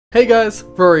Hey guys,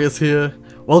 Rorius here.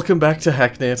 Welcome back to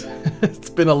Hacknet. It's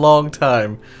been a long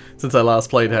time since I last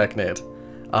played Hacknet.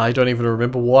 I don't even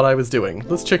remember what I was doing.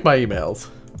 Let's check my emails.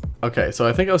 Okay, so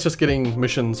I think I was just getting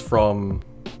missions from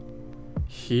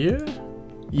here?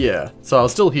 Yeah, so I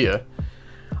was still here.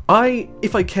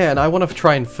 If I can, I want to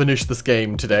try and finish this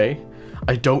game today.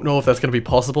 I don't know if that's going to be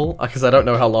possible, because I don't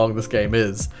know how long this game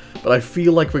is, but I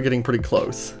feel like we're getting pretty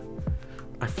close.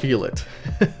 I feel it.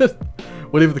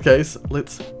 Whatever the case,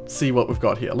 let's see what we've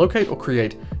got here. Locate or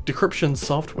create decryption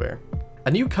software.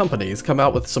 A new company's come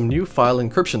out with some new file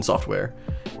encryption software.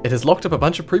 It has locked up a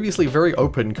bunch of previously very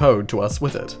open code to us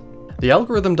with it. The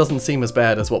algorithm doesn't seem as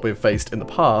bad as what we've faced in the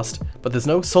past, but there's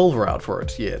no solver out for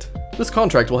it yet. This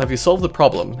contract will have you solve the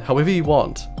problem however you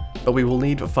want, but we will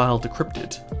need a file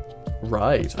decrypted.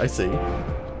 Right, I see.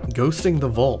 Ghosting the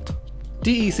vault.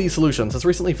 DEC Solutions has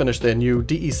recently finished their new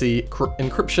DEC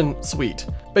encryption suite,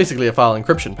 basically a file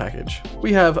encryption package.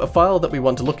 We have a file that we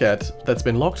want to look at that's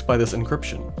been locked by this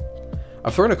encryption.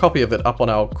 I've thrown a copy of it up on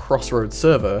our Crossroads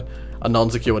server, a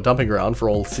non-secure dumping ground for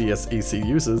all CSEC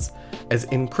users, as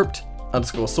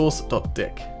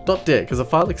encrypt_source.dec. .dec is a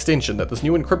file extension that this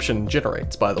new encryption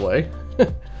generates, by the way.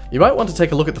 You might want to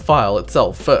take a look at the file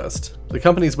itself first. The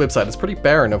company's website is pretty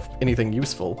barren of anything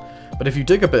useful, but if you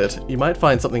dig a bit, you might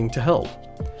find something to help.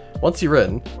 Once you're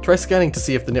in, try scanning to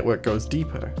see if the network goes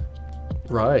deeper.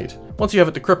 Right. Once you have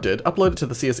it decrypted, upload it to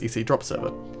the CSEC drop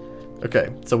server. Okay,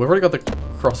 so we've already got the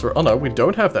Crossroads. Oh no, we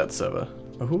don't have that server.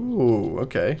 Ooh,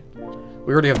 okay.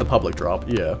 We already have the public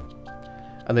drop, yeah.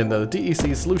 And then the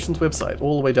DEC Solutions website,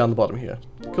 all the way down the bottom here.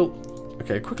 Cool.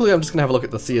 Okay, quickly I'm just gonna have a look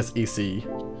at the CSEC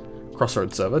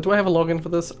Crossroads server. Do I have a login for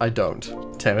this? I don't.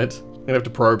 Damn it. I'm gonna have to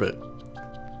probe it.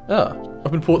 Ah,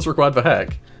 open ports required for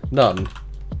hack. None.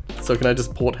 So can I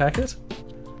just port hack it?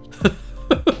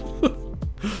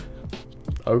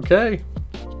 Okay.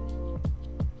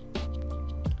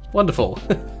 Wonderful.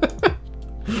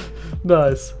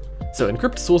 Nice. So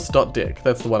encrypt source.dec,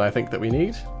 that's the one I think that we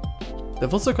need.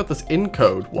 They've also got this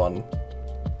encode one.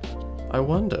 I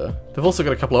wonder. They've also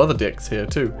got a couple of other decks here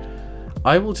too.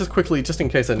 I will just quickly, just in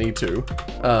case I need to,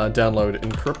 download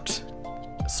encrypt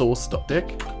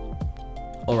source.dec.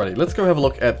 Alrighty, let's go have a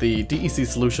look at the DEC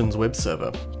Solutions web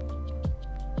server.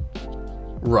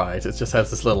 Right, it just has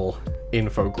this little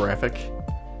infographic.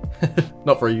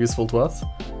 Not very useful to us.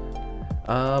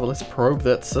 But let's probe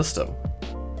that system.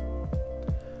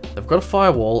 They've got a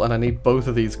firewall and I need both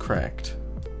of these cracked.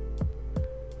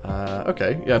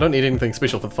 Okay, yeah, I don't need anything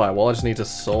special for the firewall, I just need to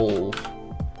solve.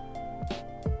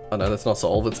 Oh no, that's not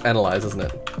solve, it's analyze, isn't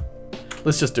it?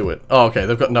 Let's just do it. Oh, okay,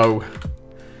 they've got no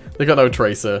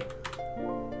tracer.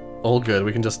 All good,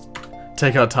 we can just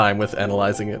take our time with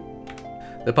analyzing it.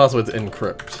 The password's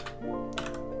encrypt.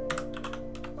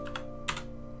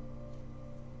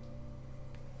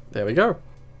 There we go.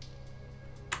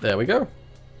 There we go.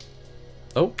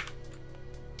 Oh.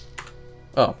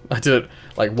 Oh, I did it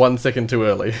like 1 second too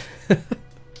early.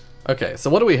 Okay, so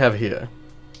what do we have here?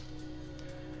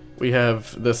 We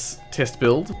have this test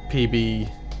build,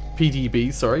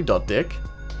 pdb, sorry, .dec.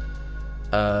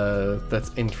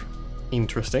 That's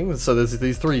interesting. So there's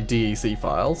these 3 DEC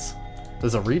files.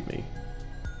 There's a README.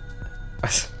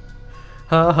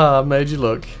 Haha, made you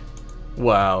look.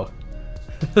 Wow.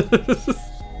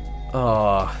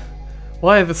 Oh,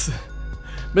 why this?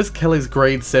 Miss Kelly's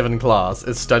grade 7 class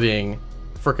is studying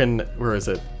frickin', where is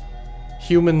it?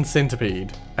 Human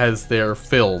Centipede as their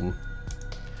film.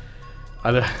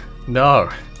 No.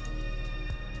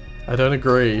 I don't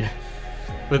agree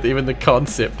with even the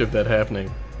concept of that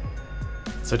happening.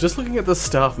 So just looking at the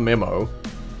staff memo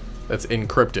that's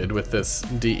encrypted with this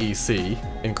DEC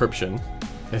encryption,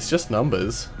 it's just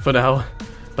numbers for now,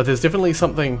 but there's definitely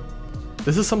something.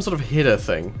 This is some sort of header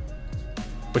thing,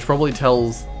 which probably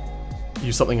tells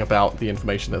you something about the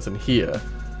information that's in here.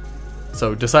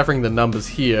 So deciphering the numbers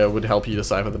here would help you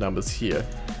decipher the numbers here.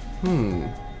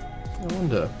 I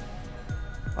wonder.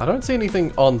 I don't see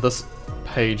anything on this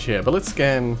page here, but let's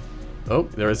scan. Oh,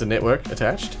 there is a network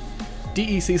attached.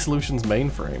 DEC Solutions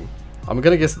mainframe. I'm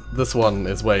gonna guess this one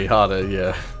is way harder,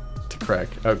 yeah, to crack.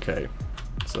 Okay,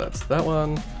 so that's that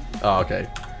one. Oh, okay.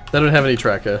 They don't have any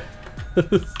tracker.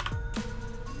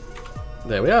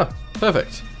 There we are.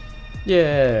 Perfect.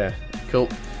 Yeah. Cool.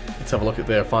 Let's have a look at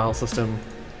their file system.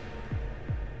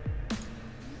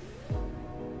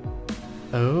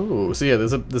 Oh, so yeah,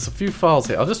 there's a few files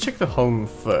here. I'll just check the home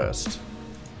first.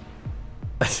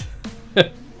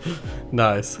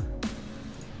 Nice.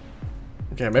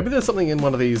 Okay, maybe there's something in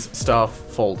one of these staff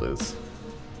folders.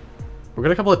 We've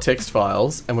got a couple of text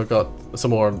files, and we've got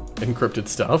some more encrypted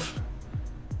stuff.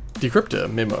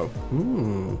 Decryptor memo.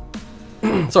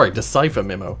 Sorry, decipher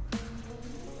memo.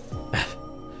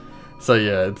 So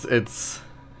yeah, it's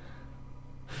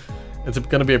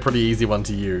gonna be a pretty easy one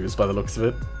to use by the looks of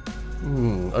it.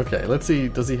 Okay, let's see,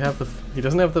 does he have the... He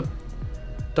doesn't have the...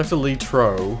 Dr. Lee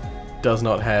Tro does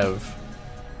not have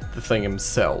the thing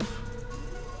himself.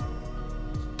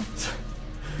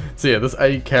 So yeah, this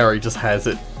A carry just has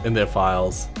it in their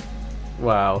files.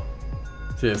 Wow.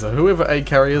 So yeah, so whoever A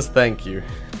carry is, thank you.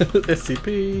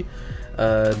 SCP,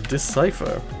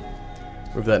 decipher.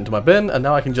 Move that into my bin, and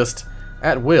now I can just,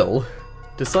 at will,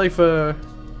 decipher,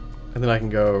 and then I can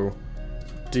go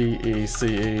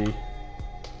DECE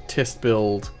test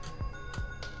build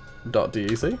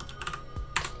 .dec.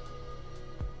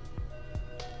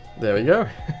 There we go.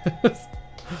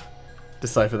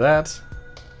 Decipher that.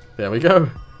 There we go.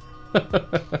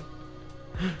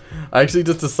 I actually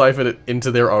just deciphered it into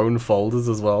their own folders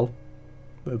as well.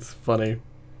 That's funny.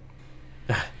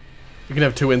 You can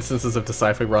have two instances of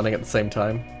decipher running at the same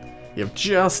time. You have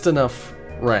just enough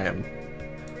RAM.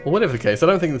 Well, whatever the case, I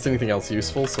don't think there's anything else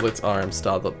useful, so let's RM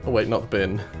star the... Oh wait, not the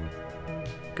bin.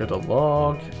 Go to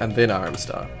log, and then RM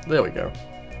star. There we go.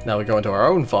 Now we go into our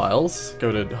own files,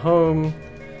 go to home,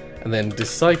 and then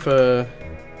decipher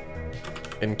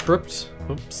encrypt.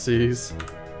 Oopsies.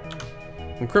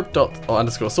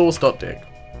 Encrypt._source.deg.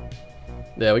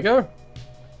 There we go.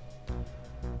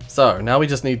 So now we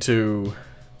just need to...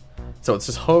 So it's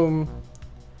just home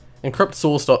encrypt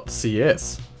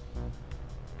source.cs.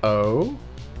 Oh.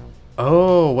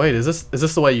 Oh, wait, is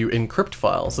this the way you encrypt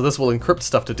files? So this will encrypt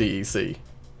stuff to DEC.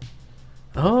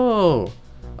 Oh.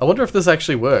 I wonder if this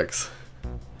actually works.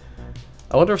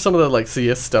 I wonder if some of the like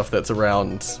CS stuff that's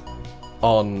around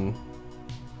on,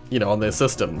 you know, on their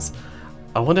systems,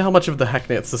 I wonder how much of the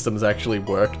Hacknet systems actually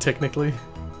work technically.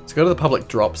 Let's go to the public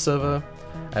drop server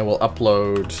and we'll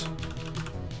upload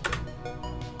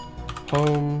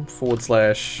home /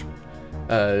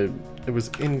 it was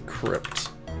encrypt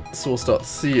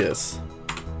source.cs.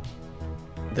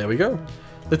 There we go.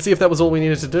 Let's see if that was all we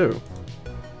needed to do.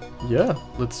 Yeah,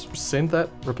 let's send that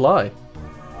reply.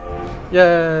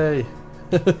 Yay!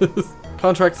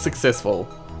 Contract successful.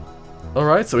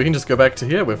 Alright, so we can just go back to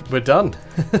here. We're done.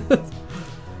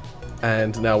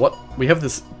 And now what? We have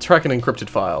this track an encrypted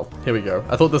file. Here we go.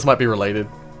 I thought this might be related.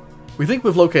 We think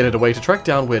we've located a way to track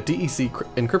down where DEC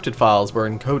encrypted files were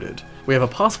encoded. We have a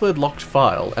password locked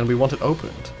file and we want it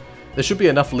opened. There should be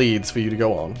enough leads for you to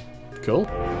go on. Cool.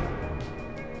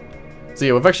 So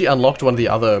yeah, we've actually unlocked one of the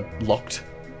other locked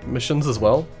missions as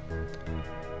well.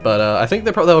 But I think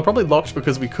they were probably locked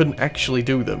because we couldn't actually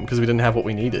do them because we didn't have what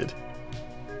we needed.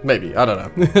 Maybe, I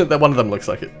don't know. That one of them looks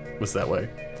like it was that way.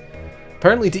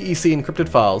 Apparently DEC encrypted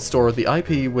files store the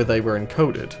IP where they were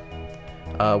encoded,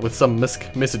 with some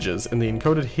misc messages in the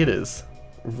encoded headers.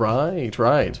 Right,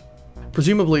 right.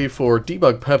 Presumably for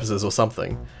debug purposes or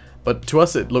something, but to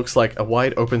us it looks like a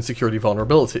wide open security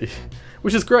vulnerability,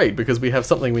 which is great because we have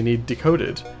something we need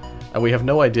decoded, and we have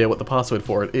no idea what the password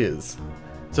for it is.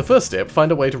 So first step,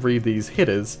 find a way to read these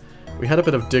headers. We had a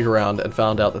bit of dig around and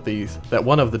found out that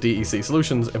one of the DEC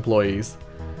Solutions employees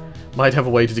might have a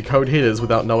way to decode headers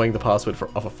without knowing the password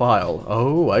of a file.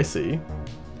 Oh, I see.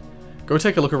 Go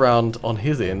take a look around on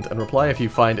his end and reply if you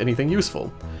find anything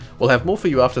useful. We'll have more for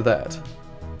you after that.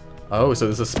 Oh, so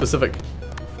there's a specific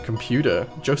computer.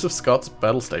 Joseph Scott's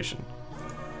battle station.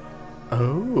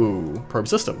 Oh, probe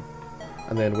system.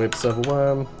 And then web server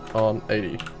worm on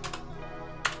 80.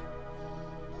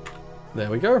 There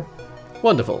we go.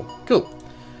 Wonderful. Cool.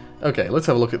 Okay, let's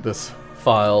have a look at this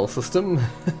file system.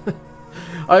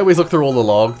 I always look through all the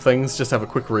log things, just have a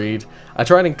quick read. I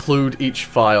try and include each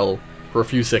file for a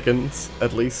few seconds,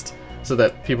 at least, so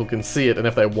that people can see it, and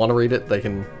if they want to read it, they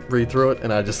can read through it,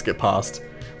 and I just skip past.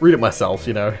 Read it myself,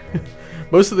 you know.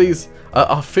 Most of these,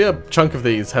 a fair chunk of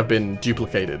these have been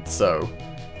duplicated, so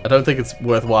I don't think it's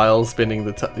worthwhile spending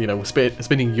the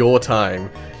spending your time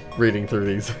reading through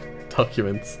these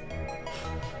documents.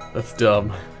 That's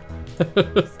dumb.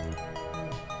 This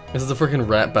is a freaking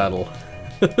rap battle.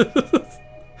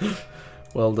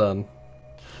 Well done.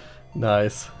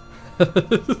 Nice.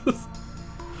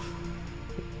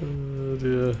 Oh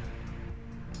dear.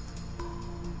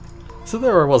 So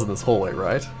there I was in this hallway,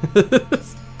 right?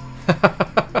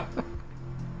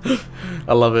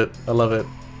 I love it. I love it.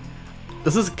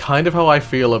 This is kind of how I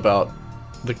feel about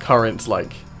the current,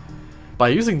 like, by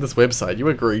using this website, you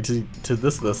agree to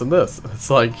this, this, and this. It's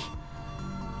like,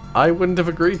 I wouldn't have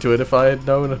agreed to it if I had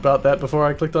known about that before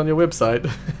I clicked on your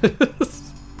website.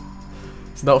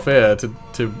 It's not fair to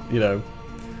you know,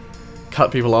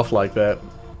 cut people off like that.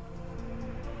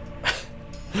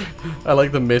 I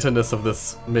like the meta-ness of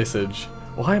this message.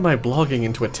 Why am I blogging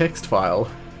into a text file?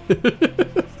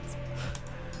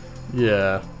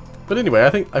 Yeah. But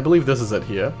anyway, I believe this is it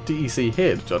here.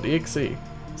 DEC-head.exe.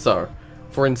 So,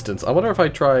 for instance, I wonder if I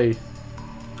try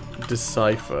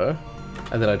decipher,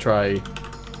 and then I try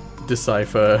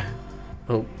decipher,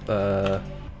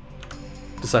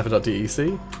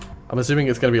 decipher.dec. I'm assuming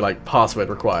it's going to be like password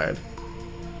required.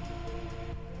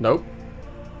 Nope.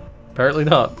 Apparently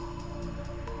not.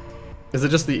 Is it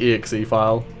just the exe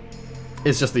file?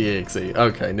 It's just the exe.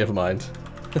 Okay, never mind.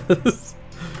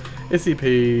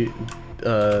 SCP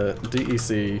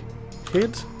DEC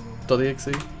head.exe.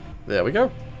 There we go.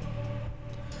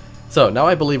 So now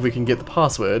I believe we can get the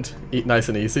password nice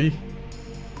and easy.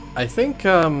 I think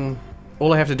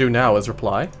all I have to do now is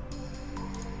reply.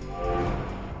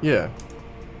 Yeah.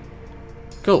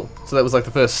 Cool. So that was like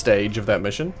the first stage of that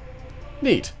mission.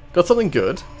 Neat. Got something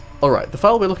good. Alright, the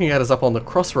file we're looking at is up on the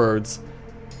Crossroads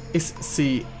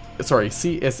CSEC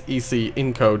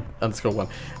encode _1.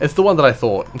 It's the one that I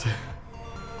thought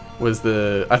was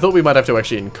the... I thought we might have to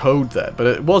actually encode that, but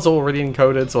it was already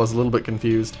encoded, so I was a little bit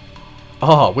confused.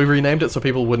 Oh, we renamed it so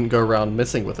people wouldn't go around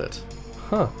messing with it.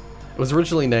 Huh. It was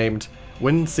originally named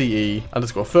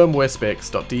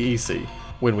wince_firmwarespecs.dec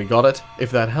when we got it,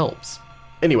 if that helps.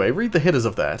 Anyway, read the headers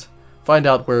of that, find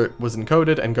out where it was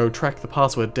encoded, and go track the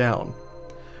password down.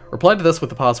 Reply to this with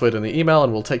the password in the email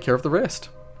and we'll take care of the rest.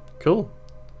 Cool.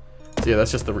 So yeah,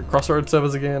 that's just the Crossroads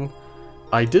servers again.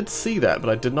 I did see that, but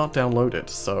I did not download it,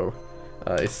 so...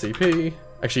 SCP...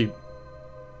 Actually,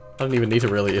 I don't even need to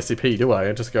really SCP, do I?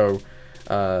 I just go...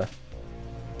 DEC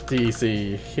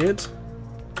head,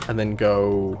 and then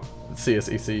go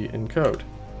CSEC encode.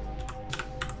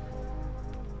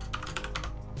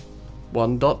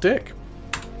 1.dic.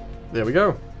 There we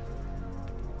go.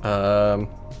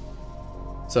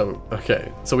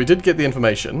 Okay, so we did get the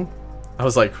information. I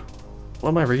was like, what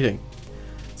am I reading?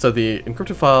 So the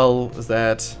encrypted file is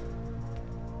that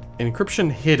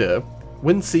encryption header,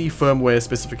 WinC firmware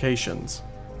specifications.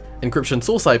 Encryption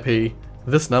source IP,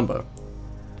 this number.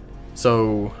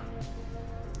 So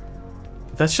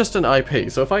that's just an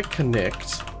IP. So if I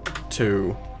connect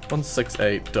to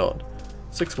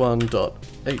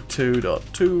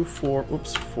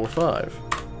 168.61.82.24, 45.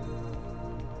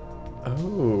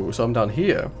 So I'm down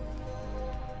here.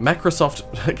 Microsoft,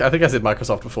 I think I said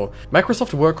Microsoft before.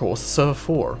 Microsoft Workhorse Server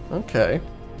 4. Okay.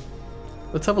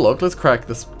 Let's have a look. Let's crack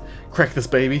this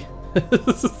baby.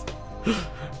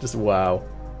 Just wow.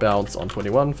 Bounce on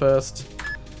 21 first.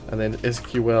 And then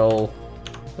SQL.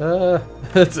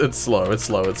 It's slow,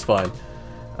 it's fine.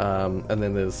 And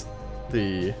then there's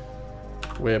the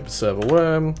web server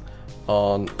worm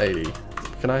on 80.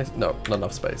 Can I? No, not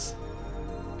enough space.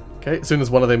 Okay, as soon as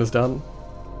one of them is done.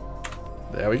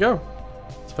 There we go.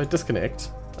 So if I disconnect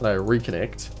and I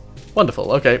reconnect.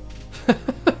 Wonderful, okay.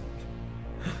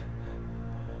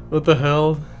 What the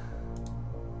hell?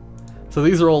 So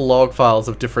these are all log files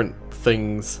of different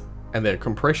things and their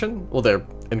compression, or their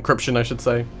encryption I should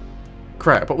say.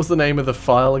 Crap, what was the name of the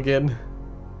file again?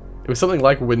 It was something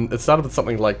like it started with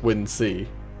something like WinC.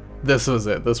 This was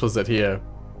it here.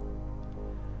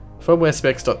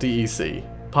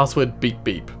 Firmwarespecs.dec. Password beep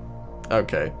beep.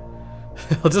 Okay.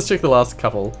 I'll just check the last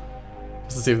couple.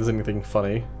 Just to see if there's anything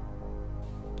funny.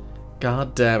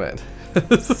 God damn it.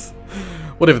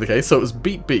 Whatever the case, so it was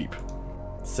beep beep.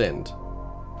 Send.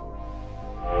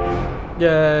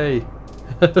 Yay!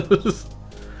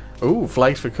 Ooh,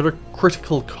 flagged for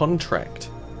critical contract.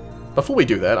 Before we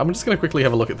do that, I'm just going to quickly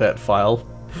have a look at that file.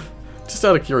 Just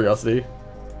out of curiosity.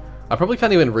 I probably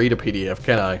can't even read a PDF,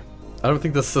 can I? I don't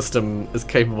think this system is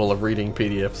capable of reading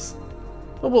PDFs.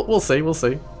 Well, we'll see, we'll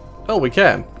see. Oh, we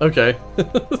can. Okay.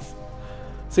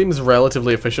 Seems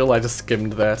relatively official, I just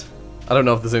skimmed that. I don't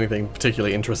know if there's anything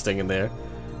particularly interesting in there.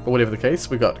 But whatever the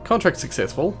case, we got contract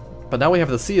successful. But now we have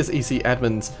the CSEC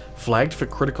admins flagged for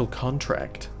critical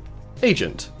contract.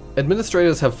 Agent.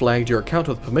 Administrators have flagged your account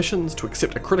with permissions to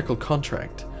accept a critical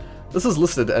contract. This is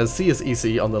listed as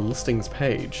CSEC on the listings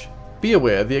page. Be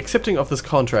aware, the accepting of this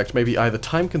contract may be either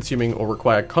time-consuming or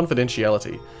require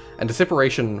confidentiality, and a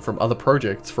separation from other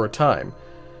projects for a time,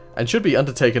 and should be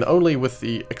undertaken only with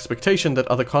the expectation that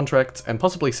other contracts and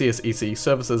possibly CSEC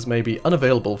services may be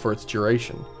unavailable for its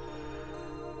duration.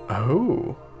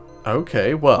 Oh,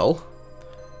 okay, well,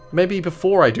 maybe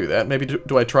before I do that, maybe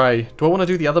do I want to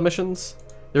do the other missions?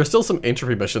 There are still some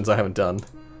entropy missions I haven't done,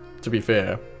 to be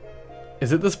fair.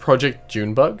 Is it this Project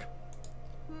Junebug?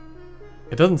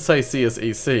 It doesn't say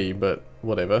CSEC, but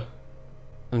whatever.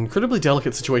 An incredibly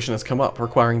delicate situation has come up,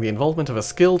 requiring the involvement of a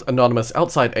skilled, anonymous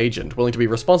outside agent willing to be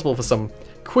responsible for some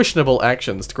questionable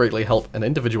actions to greatly help an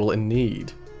individual in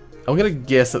need. I'm gonna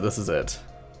guess that this is it.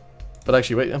 But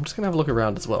actually, wait, I'm just gonna have a look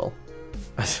around as well.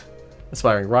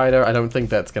 Aspiring rider, I don't think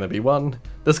that's going to be one.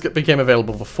 This became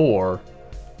available before.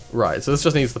 Right, so this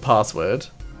just needs the password.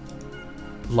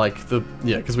 Like the...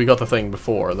 yeah, because we got the thing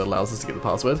before that allows us to get the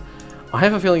password. I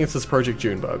have a feeling it's this Project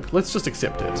Junebug. Let's just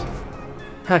accept it.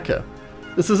 Hacker,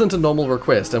 this isn't a normal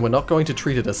request and we're not going to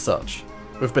treat it as such.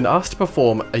 We've been asked to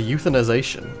perform a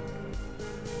euthanization.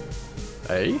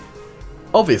 Eh?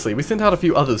 Obviously, we sent out a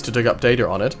few others to dig up data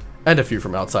on it, and a few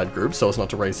from outside groups so as not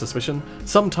to raise suspicion,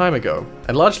 some time ago,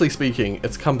 and largely speaking,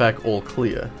 it's come back all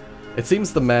clear. It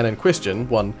seems the man in question,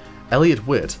 one Elliot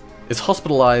Witt, is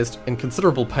hospitalized in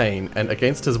considerable pain and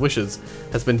against his wishes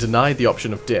has been denied the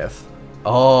option of death.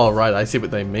 Oh, right, I see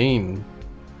what they mean.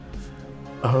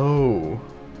 Oh.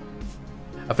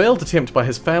 A failed attempt by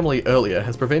his family earlier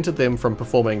has prevented them from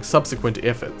performing subsequent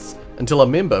efforts, until a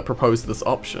member proposed this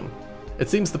option. It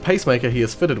seems the pacemaker he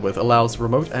is fitted with allows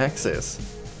remote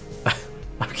access.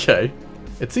 Okay.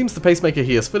 It seems the pacemaker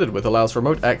he is fitted with allows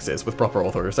remote access with proper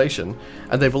authorization,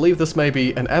 and they believe this may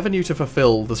be an avenue to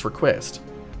fulfill this request.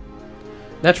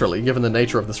 Naturally, given the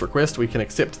nature of this request, we can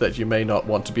accept that you may not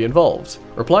want to be involved.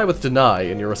 Reply with deny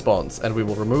in your response, and we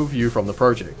will remove you from the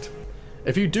project.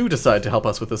 If you do decide to help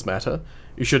us with this matter,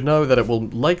 you should know that it will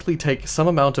likely take some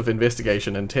amount of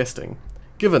investigation and testing.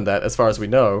 Given that, as far as we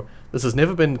know, this has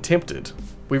never been attempted,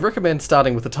 we recommend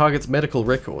starting with the target's medical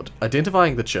record,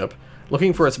 identifying the chip,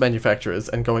 looking for its manufacturers,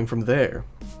 and going from there.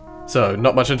 So,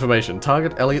 not much information.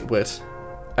 Target Elliot Witt.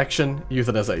 Action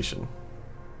euthanization.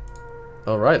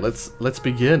 Alright, let's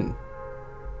begin.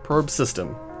 Probe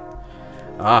system.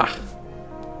 Ah.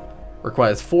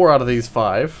 Requires 4 out of these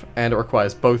 5, and it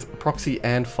requires both proxy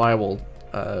and firewall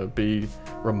be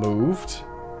removed.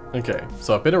 Okay,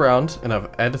 so I've been around and I've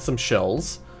added some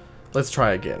shells. Let's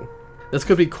try again. This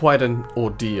could be quite an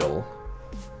ordeal,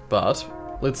 but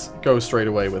let's go straight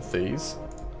away with these.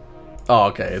 Oh,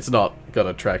 okay, it's not got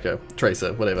a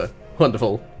tracer, whatever.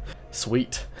 Wonderful.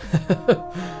 Sweet.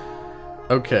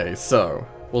 Okay, so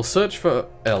we'll search for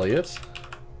Elliot.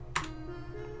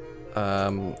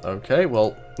 Okay,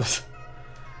 well,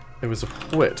 it was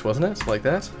Witt, wasn't it? Like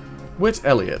that? Witt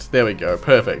Elliot. There we go.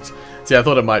 Perfect. See, I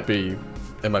thought it might be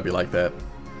like that.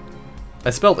 I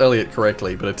spelled Elliot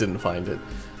correctly, but it didn't find it.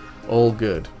 All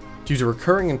good. Due to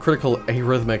recurring and critical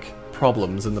arrhythmic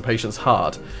problems in the patient's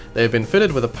heart, they have been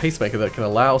fitted with a pacemaker that can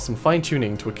allow some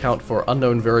fine-tuning to account for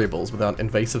unknown variables without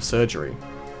invasive surgery.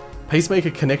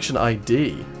 Pacemaker connection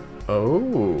ID.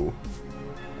 Oh.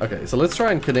 Okay, so let's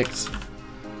try and connect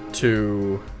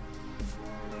to...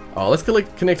 oh, let's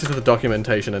connect it to the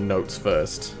documentation and notes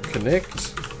first.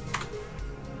 Connect.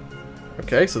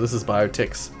 Okay, so this is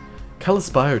Biotech's... Callus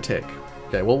Biotech.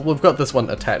 Okay, well, we've got this one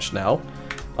attached now.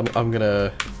 I'm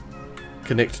gonna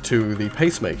connect to the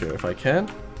pacemaker if I can.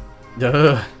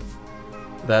 Ugh.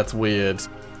 That's weird.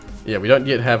 Yeah, we don't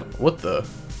yet have... what the...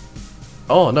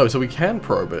 oh, no, so we can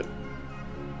probe it.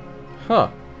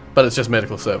 Huh. But it's just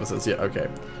medical services. Yeah, okay.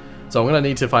 So I'm gonna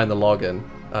need to find the login.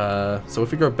 So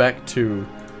if we go back to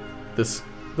this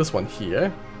one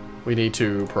here, we need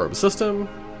to probe system.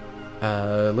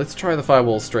 Let's try the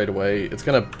firewall straight away. It's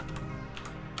gonna...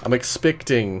 I'm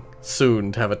expecting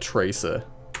soon to have a tracer.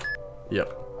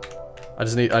 Yep. I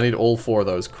need all 4 of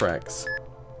those cracks.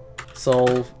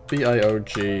 Solve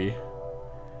BIOGEL.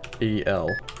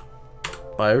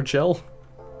 Biogel?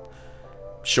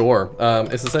 Sure.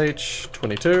 SSH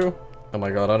 22. Oh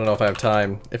my god, I don't know if I have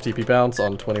time. FTP bounce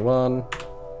on 21.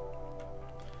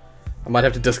 I might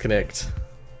have to disconnect.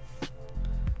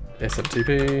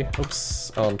 SMTP,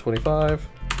 oops, on 25.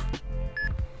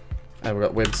 And we've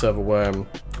got web server worm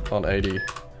on 80.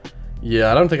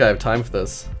 Yeah, I don't think I have time for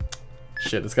this.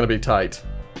 Shit, it's gonna be tight.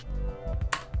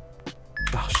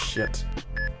 Oh, shit.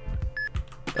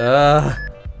 Yeah,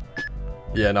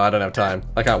 no, I don't have time.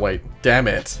 I can't wait. Damn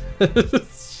it.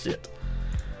 Shit.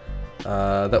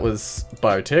 That was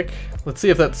Biotech. Let's see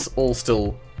if that's all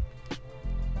still...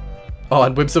 oh,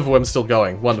 and web server worm's still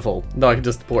going. Wonderful. No, I can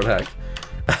just port hack.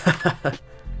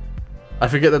 I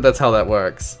forget that that's how that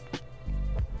works.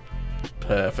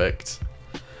 Perfect.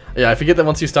 Yeah, I forget that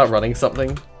once you start running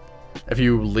something, if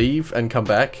you leave and come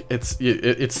back,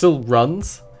 it still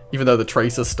runs, even though the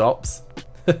tracer stops.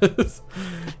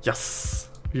 Yes!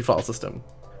 View file system.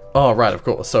 Oh, right, of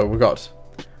course. So we've got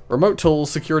remote tools,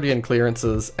 security and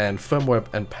clearances, and firmware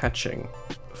and patching.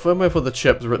 Firmware for the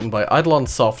chip is written by Eidolon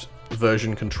Soft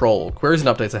version control. Queries and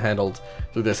updates are handled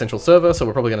through the central server, so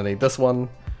we're probably going to need this one.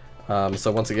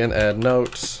 So once again, add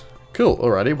note. Cool,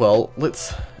 alrighty, well,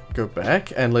 let's go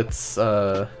back and let's,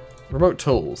 remote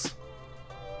tools.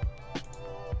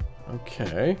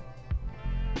 Okay.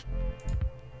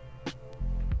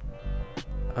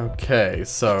 Okay,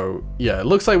 so, yeah, it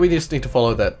looks like we just need to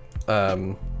follow that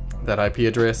that IP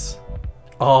address.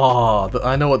 Oh,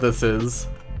 I know what this is.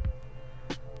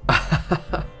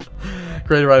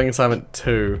 Creative writing assignment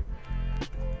 2.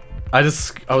 I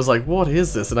was like, what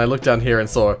is this? And I looked down here and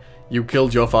saw, you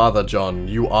killed your father, John.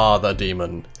 You are the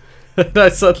demon. And I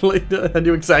suddenly I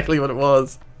knew exactly what it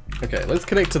was. Okay, let's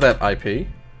connect to that IP.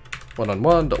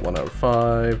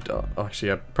 191.105. Oh,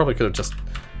 actually, I probably could have just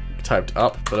typed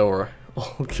up, but all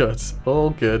good. All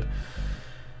good.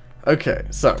 Okay,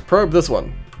 so probe this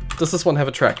one. Does this one have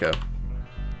a tracker?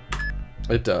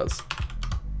 It does.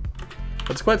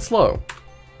 It's quite slow.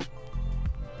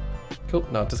 Cool,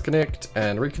 now disconnect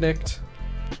and reconnect.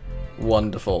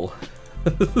 Wonderful.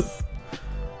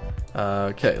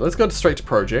 Okay, let's go straight to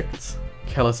projects.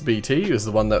 Callus BT is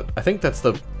the one that, I think that's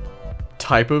the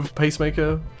type of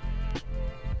pacemaker.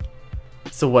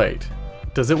 So wait,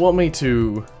 does it want me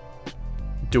to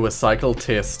do a cycle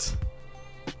test?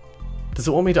 Does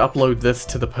it want me to upload this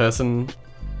to the person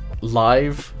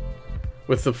live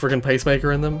with the friggin'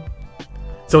 pacemaker in them?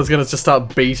 So it's gonna just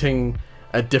start beating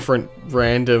at different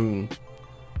random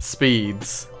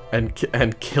speeds and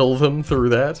kill them through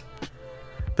that?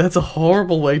 That's a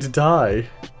horrible way to die.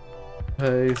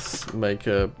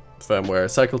 Pacemaker firmware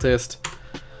cycle test.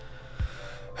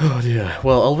 Oh dear.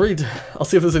 Well, I'll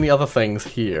see if there's any other things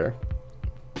here.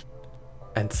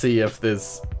 And see if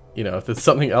there's, you know, if there's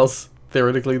something else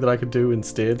theoretically that I could do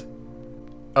instead.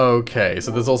 Okay,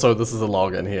 so there's also, this is a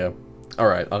login here.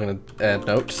 Alright, I'm gonna add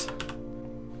notes.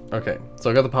 Okay,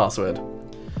 so I got the password.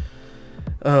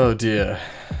 Oh dear.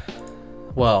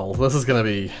 Well, this is gonna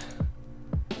be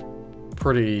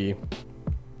pretty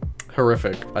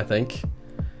horrific, I think.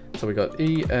 So we got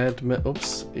eadmin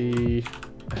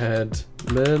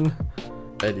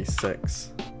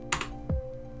 86.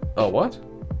 Oh, what?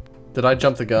 Did I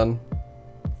jump the gun?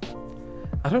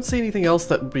 I don't see anything else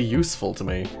that would be useful to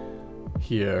me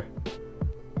here.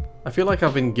 I feel like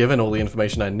I've been given all the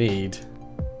information I need.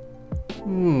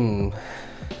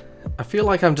 I feel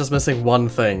like I'm just missing one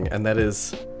thing, and that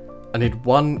is I need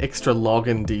one extra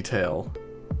login detail.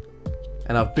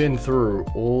 And I've been through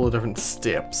all the different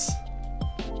steps.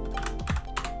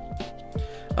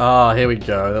 Ah, here we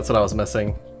go. That's what I was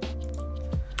missing.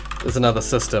 There's another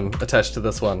system attached to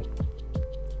this one.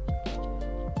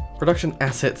 Production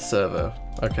assets server.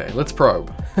 Okay, let's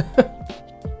probe.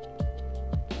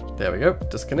 There we go.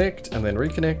 Disconnect and then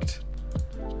reconnect.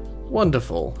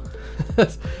 Wonderful.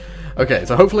 Okay,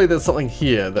 so hopefully there's something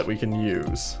here that we can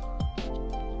use.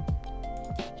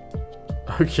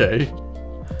 Okay.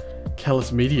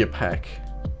 Callus Media Pack.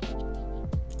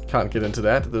 Can't get into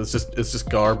that. It's just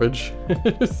garbage.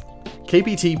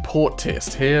 KBT port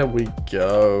test. Here we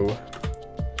go.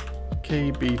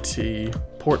 KBT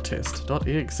port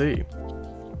test.exe.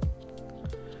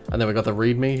 And then we got the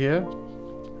README here.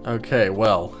 Okay,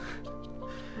 well,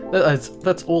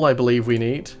 that's all I believe we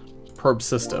need. Probe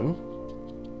system.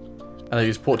 And I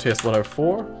use port test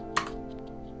 104.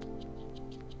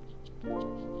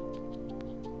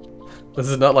 This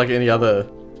is not like any other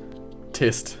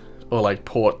test or like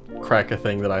port cracker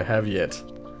thing that I have yet.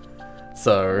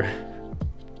 So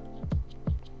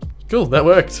cool, that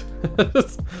worked.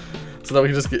 So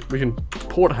that we can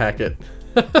port hack it.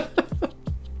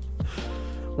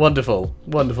 Wonderful,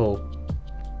 wonderful.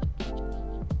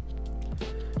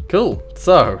 Cool.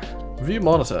 So, view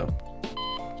monitor.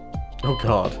 Oh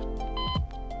god.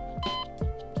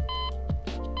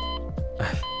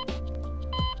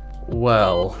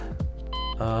 Well,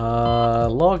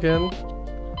 login.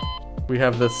 We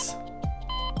have this.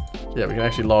 Yeah, we can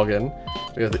actually log in.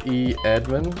 We have the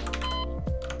eadmin,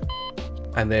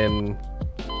 and then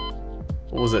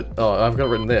what was it? Oh, I've got it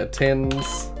written there.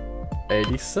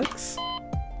 10s86.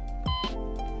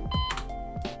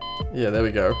 Yeah, there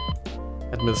we go.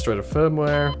 Administrative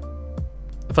firmware.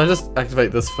 If I just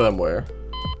activate this firmware,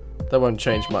 that won't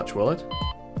change much, will it?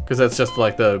 Because that's just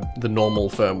like the normal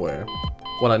firmware.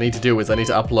 What I need to do is I need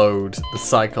to upload the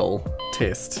cycle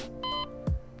test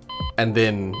and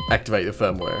then activate the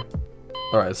firmware.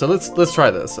 Alright, so let's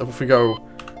try this. If we go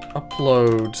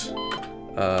upload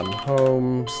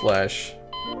home slash,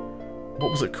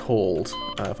 what was it called?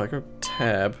 If I go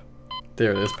tab,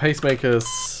 there it is, pacemakers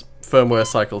firmware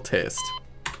cycle test.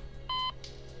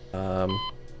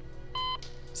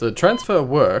 So the transfer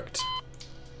worked,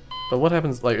 but what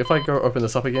happens, like, if I go open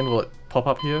this up again, will it pop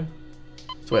up here?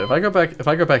 So wait, if I go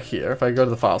back here, if I go to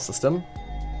the file system,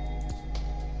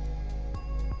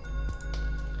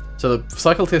 so the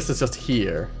cycle test is just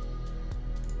here.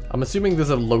 I'm assuming there's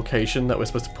a location that we're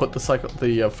supposed to put the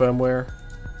firmware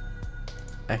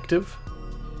active.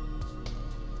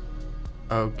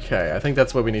 Okay, I think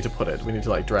that's where we need to put it. We need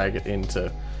to like drag it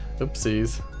into,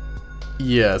 oopsies.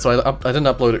 Yeah, so I didn't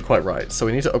upload it quite right. So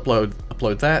we need to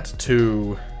upload that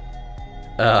to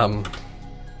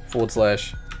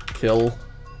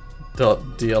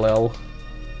 /kill.dll.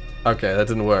 Okay, that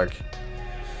didn't work.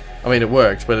 I mean, it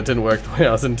worked, but it didn't work the way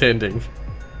I was intending.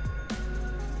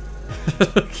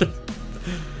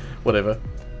 Whatever.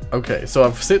 Okay, so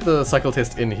I've set the cycle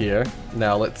test in here.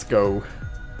 Now let's go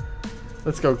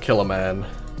kill a man.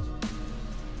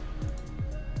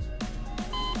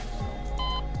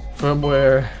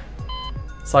 Firmware,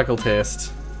 cycle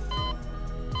test,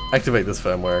 activate this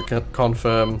firmware,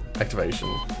 confirm activation.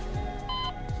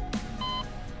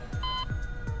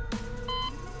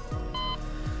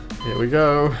 Here we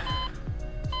go.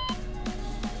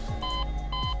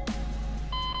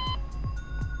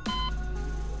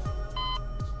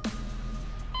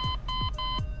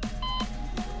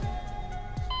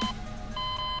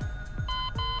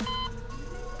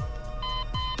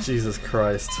 Jesus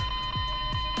Christ.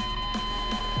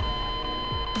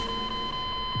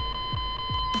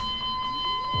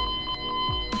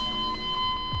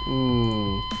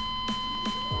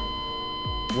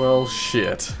 Well,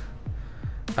 shit.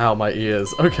 Ow, my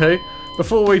ears. Okay,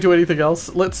 before we do anything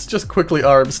else, let's just quickly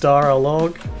RM star our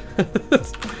log.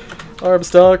 RM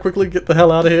star, quickly get the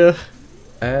hell out of here.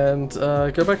 And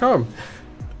go back home.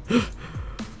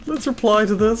 Let's reply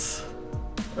to this.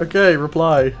 Okay,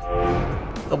 reply.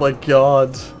 Oh my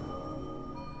god.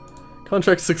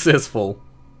 Contract successful.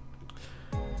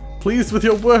 Pleased with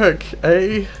your work,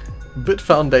 eh? Bit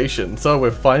Foundation. So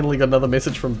we've finally got another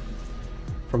message from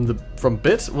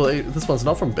Bit? Well, this one's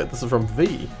not from Bit, this is from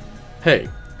V. Hey,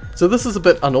 so this is a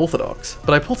bit unorthodox,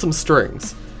 but I pulled some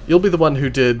strings. You'll be the one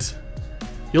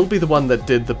that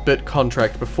did the Bit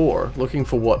contract before, looking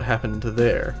for what happened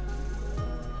there.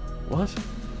 What?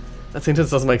 That sentence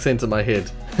doesn't make sense in my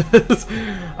head.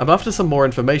 I'm after some more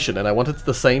information and I want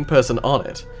the same person on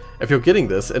it. If you're getting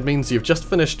this, it means you've just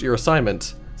finished your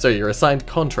assignment, so your assigned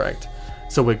contract,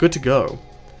 so we're good to go.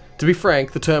 To be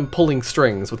frank, the term pulling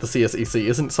strings with the CSEC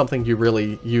isn't something you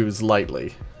really use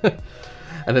lightly.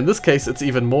 And in this case, it's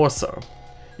even more so.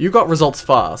 You got results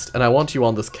fast, and I want you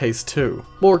on this case too.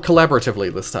 More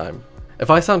collaboratively this time. If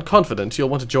I sound confident, you'll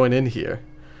want to join in here.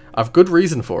 I've good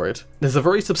reason for it. There's a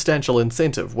very substantial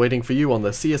incentive waiting for you on the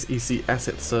CSEC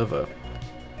asset server.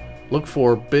 Look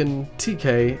for bin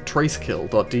tk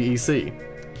tracekill.dec.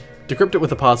 Decrypt it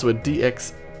with the password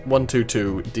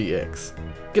dx122dx.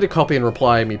 Get a copy and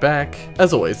reply me back.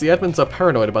 As always, the admins are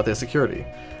paranoid about their security,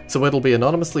 so it'll be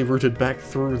anonymously routed back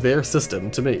through their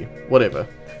system to me. Whatever.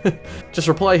 Just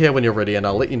reply here when you're ready and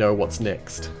I'll let you know what's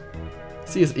next.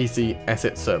 CSEC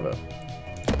asset server.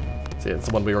 See, it's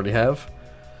the one we already have.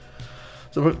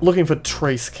 So we're looking for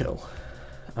tracekill.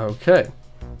 Okay.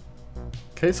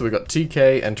 Okay, so we got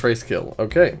TK and tracekill.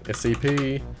 Okay,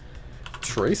 SCP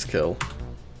tracekill.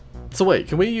 So wait,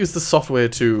 can we use the software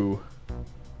to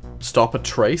stop a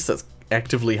trace that's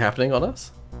actively happening on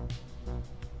us?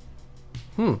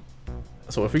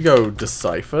 So if we go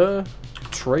decipher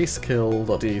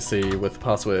tracekill.dec with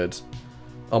password,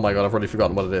 oh my god, I've already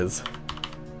forgotten what it is.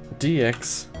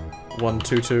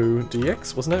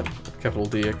 dx122dx, wasn't it? Capital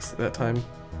DX at that time.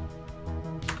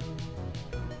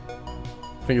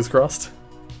 Fingers crossed.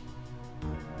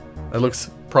 That looks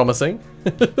promising.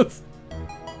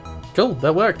 Cool,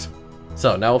 that worked.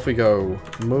 So now if we go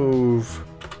move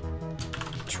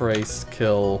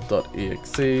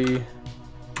tracekill.exe,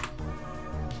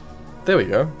 there we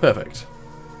go, perfect.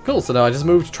 Cool, so now I just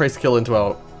moved tracekill into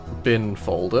our bin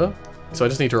folder, so I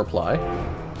just need to reply.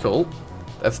 Cool,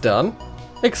 that's done.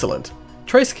 Excellent.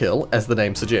 Tracekill, as the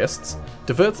name suggests,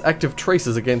 diverts active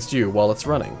traces against you while it's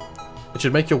running. It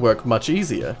should make your work much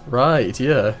easier. Right,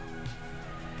 yeah.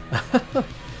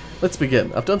 Let's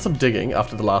begin. I've done some digging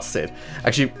after the last set.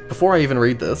 Actually, before I even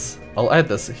read this, I'll add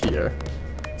this here.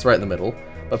 It's right in the middle.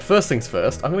 But first things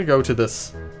first, I'm going to go to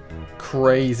this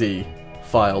crazy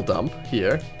file dump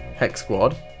here. Hex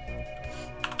Squad.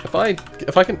 If I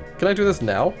can I do this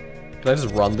now? Can I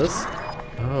just run this?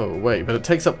 Oh, wait, but it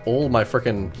takes up all my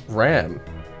frickin' RAM.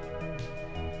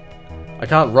 I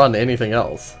can't run anything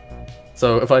else.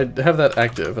 So if I have that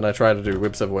active and I try to do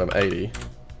web server worm 80,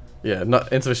 yeah,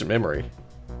 not insufficient memory.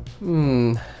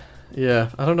 Yeah,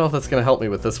 I don't know if that's gonna help me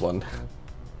with this one.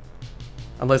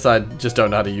 Unless I just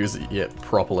don't know how to use it yet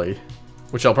properly,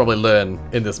 which I'll probably learn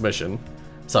in this mission.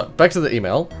 So, back to the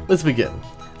email. Let's begin.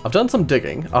 I've done some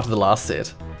digging after the last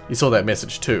set. You saw that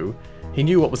message too. He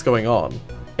knew what was going on.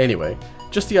 Anyway,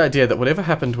 just the idea that whatever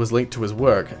happened was linked to his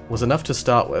work was enough to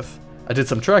start with. I did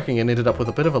some tracking and ended up with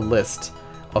a bit of a list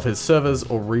of his servers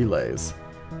or relays.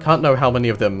 Can't know how many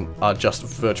of them are just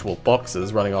virtual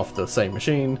boxes running off the same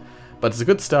machine, but it's a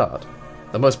good start.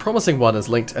 The most promising one is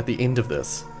linked at the end of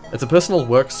this. It's a personal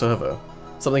work server,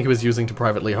 something he was using to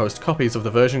privately host copies of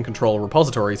the version control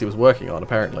repositories he was working on,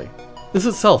 apparently. This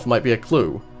itself might be a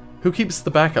clue. Who keeps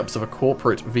the backups of a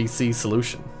corporate VC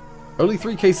solution? Only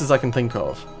 3 cases I can think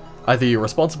of. Either you're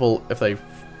responsible if they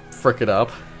frick it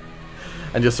up,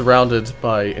 and you're surrounded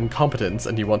by incompetence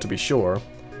and you want to be sure,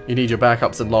 you need your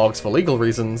backups and logs for legal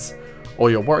reasons, or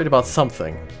you're worried about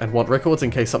something and want records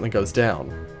in case something goes down.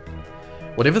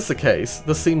 Whatever's the case,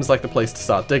 this seems like the place to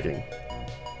start digging.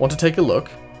 Want to take a look?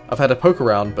 I've had a poke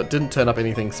around but didn't turn up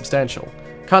anything substantial.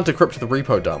 Can't decrypt the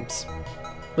repo dumps.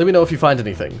 Let me know if you find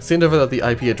anything. Send over the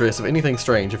IP address of anything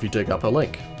strange if you dig up a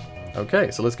link.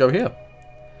 Okay, so let's go here.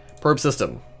 Probe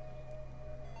system.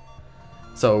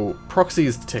 So, proxy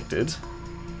is detected.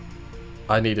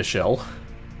 I need a shell.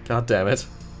 God damn it.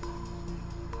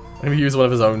 I'm gonna use one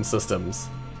of his own systems.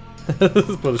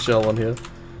 Let's put a shell on here.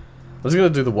 I'm just gonna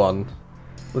do the one.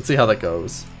 Let's see how that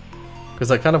goes. Because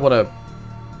I kind of want to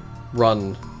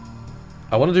run...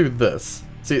 I want to do this.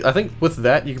 See, I think with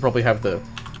that you could probably have the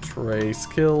trace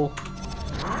kill.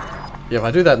 Yeah, if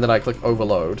I do that and then I click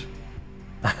overload.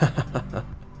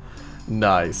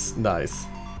 Nice, nice.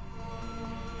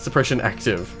 Suppression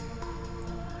active.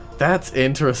 That's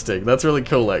interesting. That's really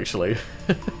cool, actually.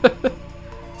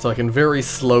 So I can very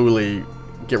slowly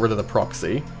get rid of the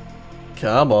proxy.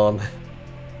 Come on.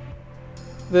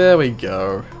 There we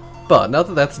go. But now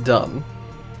that that's done,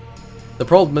 the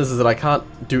problem is that I can't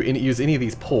use any of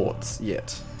these ports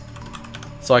yet.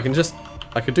 So I could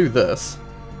do this,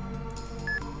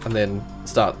 and then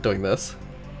start doing this.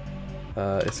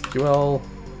 SQL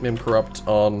memcorrupt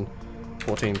on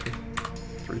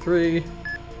 14.33,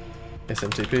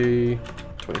 SMTP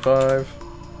 25.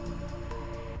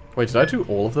 Wait, did I do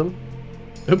all of them?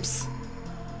 Oops.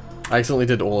 I accidentally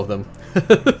did all of them.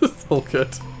 It's all good.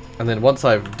 And then once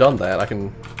I've done that, I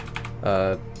can...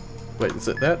 wait, is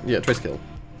it that? Yeah, trace kill.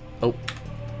 Oh.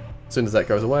 As soon as that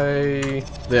goes away...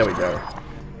 There we go.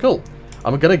 Cool.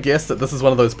 I'm gonna guess that this is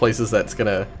one of those places that's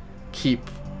gonna keep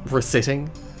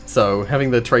resetting. So having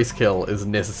the trace kill is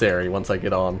necessary once I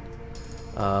get on.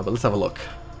 But let's have a look.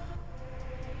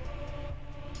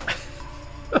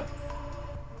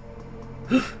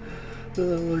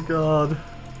 Oh my god.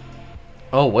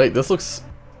 Oh wait, this looks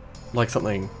like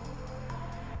something...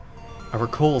 I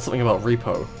recall something about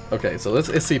repo. Okay, so let's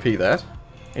SCP that.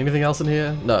 Anything else in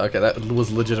here? No, okay, that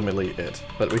was legitimately it.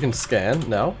 But we can scan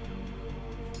now.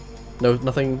 No,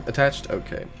 nothing attached?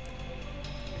 Okay.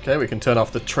 Okay, we can turn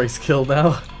off the trace kill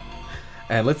now.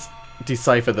 And let's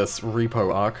decipher this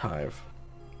repo archive.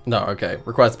 No, okay,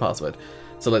 requires a password.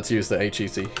 So let's use the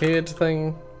HEC head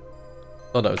thing.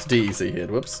 Oh no, it's DEC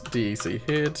head, whoops. DEC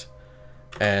head.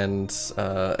 And,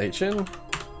 HN.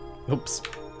 Oops.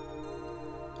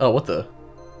 Oh, what the?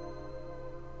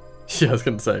 Yeah, I was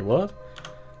gonna say, what?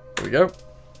 There we go.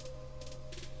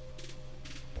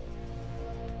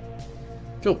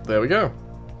 Cool, there we go.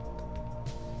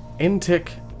 NTech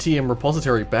TM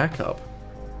repository backup.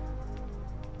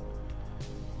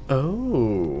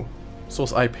 Oh.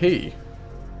 Source IP.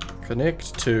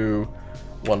 Connect to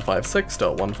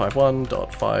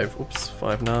 156.151.5, oops,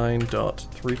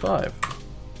 59.35.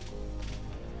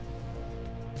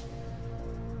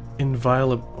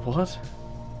 What?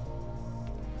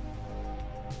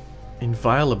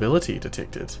 Inviolability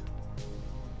detected.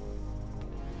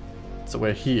 So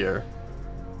we're here.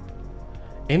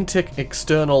 NTech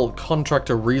external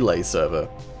contractor relay server.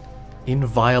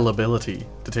 Inviolability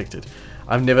detected.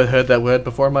 I've never heard that word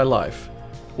before in my life.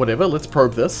 Whatever, let's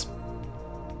probe this.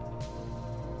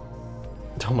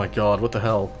 Oh my god, what the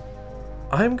hell?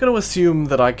 I'm gonna assume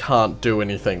that I can't do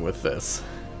anything with this.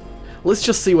 Let's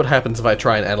just see what happens if I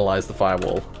try and analyze the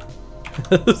firewall.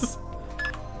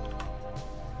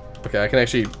 Okay, I can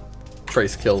actually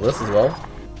trace kill this as well.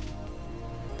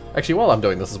 Actually, while I'm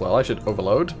doing this as well, I should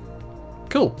overload.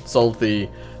 Cool, solved the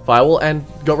firewall and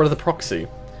got rid of the proxy.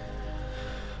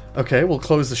 Okay, we'll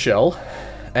close the shell,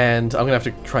 and I'm gonna have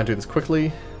to try and do this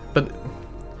quickly, but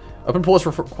open ports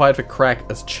required for crack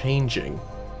is changing.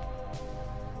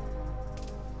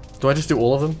 Do I just do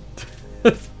all of them?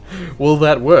 Will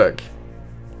that work?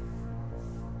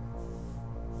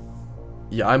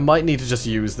 Yeah, I might need to just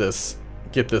use this,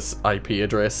 get this IP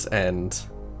address and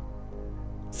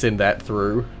send that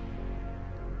through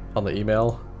on the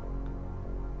email.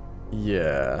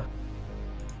 Yeah.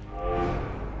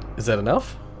 Is that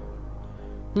enough?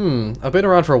 I've been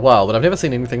around for a while, but I've never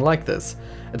seen anything like this.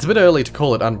 It's a bit early to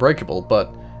call it unbreakable,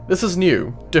 but this is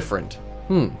new, different.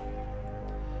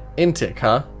 NTech,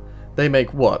 huh? They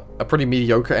make what? A pretty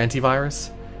mediocre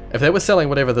antivirus? If they were selling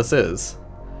whatever this is,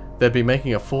 they'd be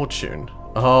making a fortune.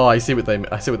 Oh, I see what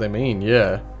they mean,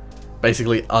 yeah.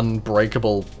 Basically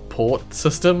unbreakable port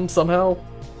system somehow.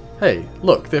 Hey,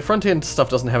 look, their front-end stuff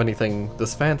doesn't have anything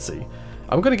this fancy.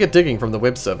 I'm gonna get digging from the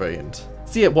web server end.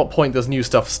 See at what point this new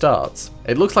stuff starts.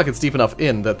 It looks like it's deep enough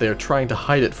in that they're trying to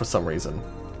hide it for some reason.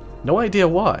 No idea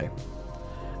why.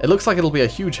 It looks like it'll be a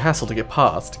huge hassle to get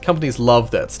past. Companies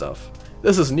love that stuff.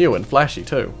 This is new and flashy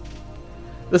too.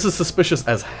 This is suspicious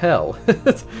as hell.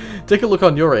 Take a look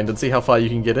on your end and see how far you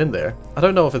can get in there. I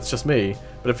don't know if it's just me,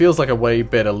 but it feels like a way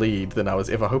better lead than I was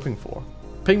ever hoping for.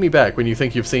 Ping me back when you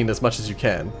think you've seen as much as you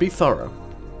can. Be thorough.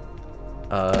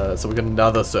 So we got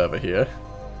another server here.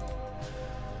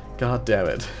 God damn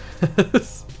it.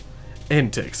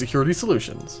 Intech Security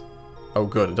Solutions. Oh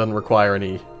good, it doesn't require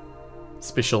any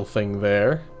special thing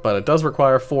there, but it does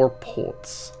require 4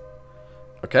 ports.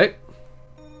 Okay.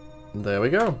 There we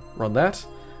go. Run that.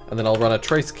 And then I'll run a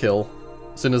trace kill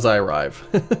as soon as I arrive.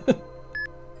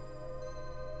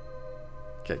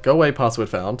 Okay, go away, password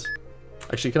found.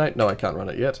 Actually, can I? No, I can't run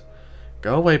it yet.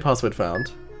 Go away, password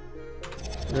found.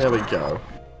 There we go.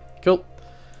 Cool.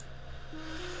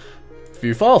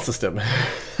 View file system.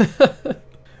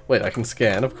 Wait, I can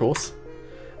scan, of course.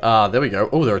 Ah, there we go.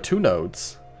 Oh, there are 2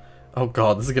 nodes. Oh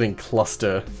god, this is getting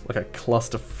like a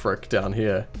cluster frick down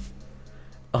here.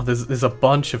 Oh, there's a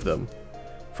bunch of them.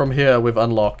 From here, we've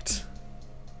unlocked...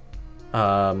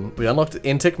 we unlocked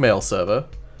Intech Mail Server.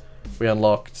 We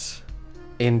unlocked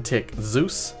Intech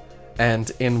Zeus.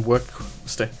 And EN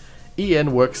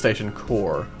Workstation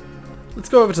Core. Let's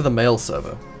go over to the Mail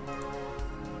Server.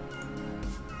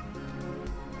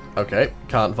 Okay,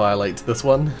 can't violate this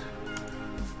one.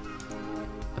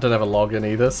 I don't have a login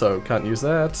either, so can't use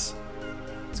that.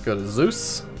 Let's go to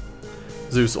Zeus.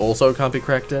 Zeus also can't be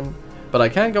cracked in. But I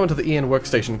can go into the EN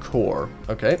Workstation Core.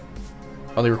 Okay.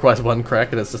 Only requires 1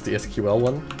 crack and it's just the SQL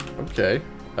one. Okay.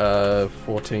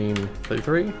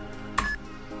 1433.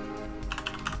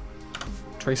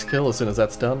 Trace kill as soon as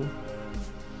that's done.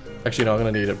 Actually, no, I'm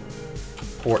gonna need a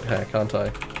port hack, aren't I?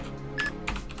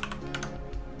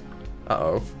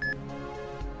 Uh-oh.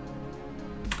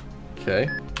 Okay.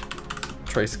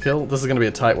 Trace kill. This is gonna be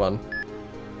a tight one.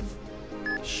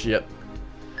 Shit.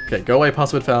 Okay, go away,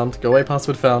 password found. Go away,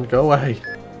 password found. Go away.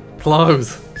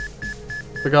 Close.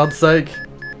 For God's sake.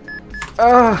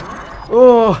 Ah!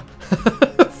 Oh!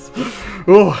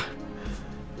 Oh!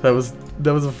 That was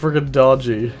a friggin'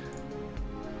 dodgy.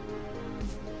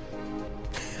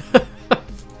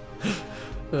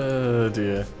 Oh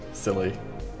dear. Silly.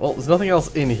 Well, there's nothing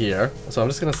else in here, so I'm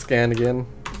just gonna scan again.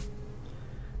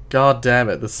 God damn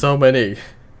it, there's so many.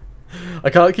 I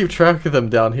can't keep track of them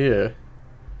down here.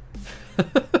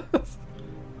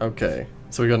 Okay,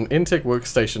 so we got an Intech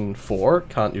Workstation 4,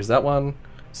 can't use that one.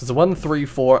 So it's a 1, 3,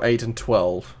 4, 8, and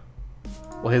 12.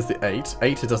 Well, here's the 8.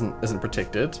 8 isn't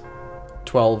protected.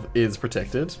 12 is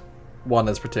protected. 1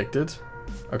 is protected.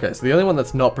 Okay, so the only one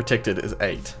that's not protected is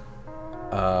 8.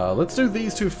 Let's do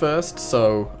these 2 first,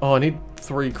 so... Oh, I need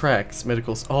 3 cracks.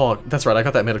 Oh, that's right, I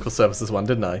got that medical services one,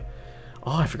 didn't I?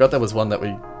 Oh, I forgot that was one that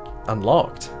we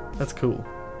unlocked. That's cool.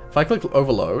 If I click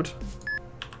overload...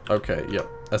 Okay, yep.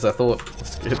 As I thought,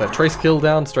 let's hit that trace kill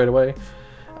down straight away.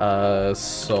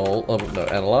 Analyze.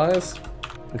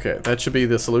 Okay, that should be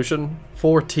the solution.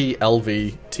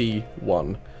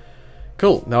 4TLVT1.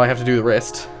 Cool, now I have to do the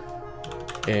rest.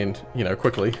 And, you know,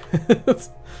 quickly.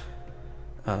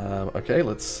 Okay,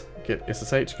 let's get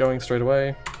SSH going straight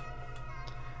away.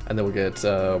 And then we'll get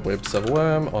web server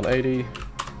worm on 80.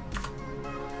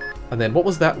 And then, what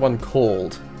was that one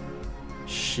called?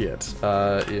 Shit.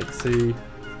 exe.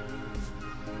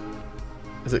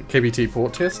 Is it KBT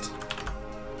port test?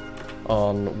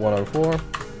 On 104.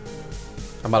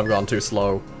 I might have gone too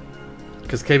slow.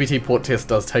 Because KBT port test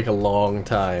does take a long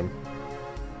time.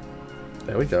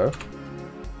 There we go.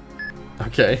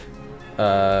 Okay.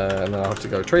 And then I'll have to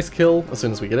go trace kill as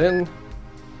soon as we get in.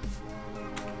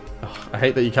 Oh, I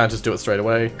hate that you can't just do it straight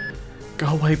away. Go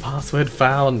away, password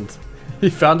found. You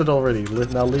found it already.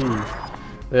 Now leave.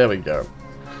 There we go.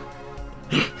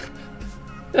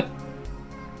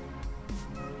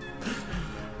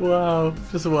 Wow,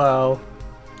 just wow.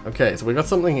 Okay, so we got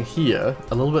something here,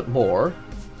 a little bit more.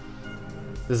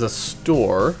 There's a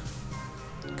store.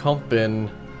 Conf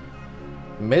bin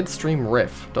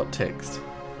medstreamref.txt.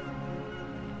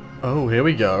 Oh, here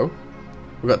we go.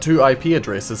 We've got 2 IP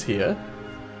addresses here.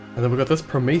 And then we've got this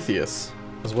Prometheus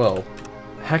as well.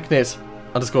 Hacknet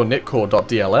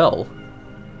 _netcore.dll.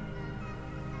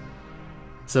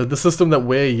 So the system that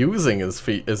we're using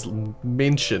is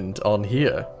mentioned on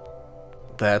here.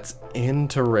 That's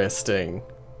interesting.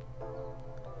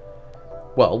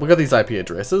 Well, we've got these IP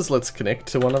addresses. Let's connect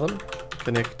to one of them.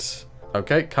 Connect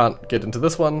Okay, can't get into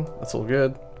this one. That's all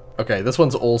good. Okay, this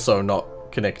one's also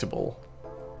not connectable.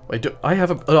 Wait, do I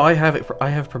have a... Oh, I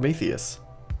have Prometheus.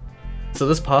 So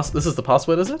this is the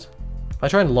password, is it? If I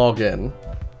try and log in...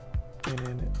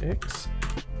 X.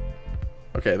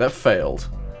 Okay, that failed.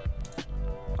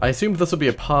 I assumed this would be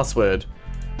a password.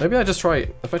 Maybe I just try...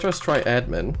 If I just try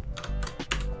admin...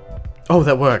 Oh,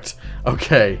 that worked!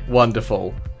 Okay,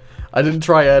 wonderful. I didn't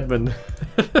try admin.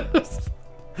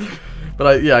 But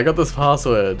I got this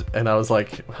password, and I was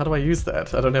like, how do I use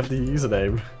that? I don't have the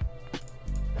username.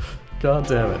 God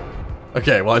damn it.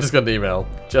 Okay, well I just got an email.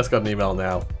 Just got an email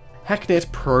now.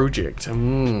 Hacknet project.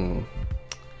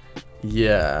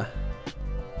 Yeah.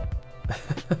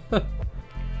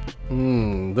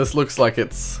 This looks like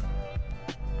it's...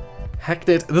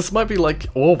 Hacknet... This might be like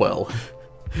Orwell.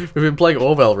 We've been playing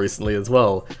Orwell recently as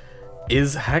well.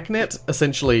 Is Hacknet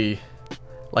essentially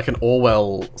like an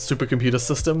Orwell supercomputer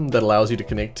system that allows you to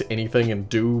connect to anything and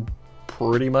do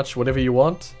pretty much whatever you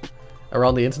want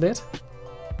around the internet?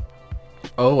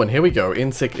 Oh, and here we go.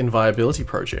 INSEC Inviolability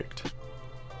Project.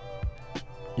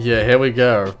 Yeah, here we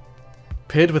go.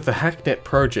 Paired with the Hacknet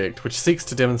project, which seeks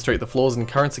to demonstrate the flaws in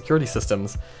current security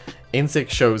systems, INSEC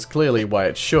shows clearly why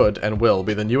it should and will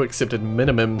be the new accepted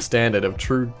minimum standard of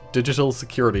true digital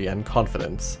security and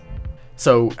confidence.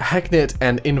 So, Hacknet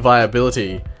and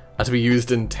inviolability are to be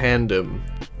used in tandem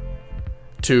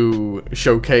to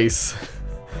showcase...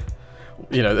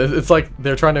 You know, it's like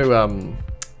they're trying to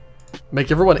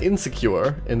make everyone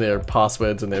insecure in their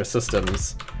passwords and their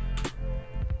systems,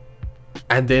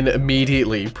 and then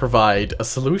immediately provide a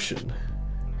solution.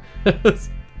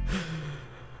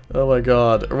 Oh my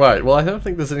god. Right, well I don't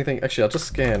think there's anything... Actually, I'll just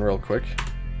scan real quick.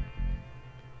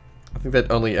 I think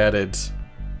that only added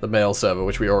the mail server,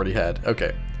 which we already had.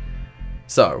 Okay.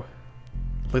 So,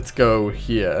 let's go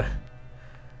here.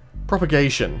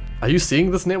 Propagation. Are you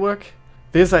seeing this network?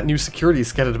 There's that new security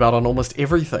scattered about on almost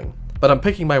everything. But I'm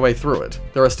picking my way through it.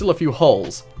 There are still a few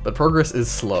holes, but progress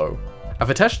is slow. I've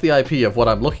attached the IP of what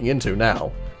I'm looking into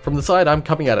now. From the side I'm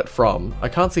coming at it from, I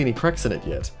can't see any cracks in it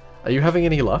yet. Are you having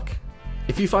any luck?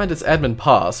 If you find its admin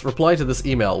pass, reply to this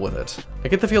email with it. I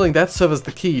get the feeling that serves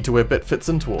the key to where Bit fits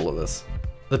into all of this.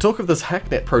 The talk of this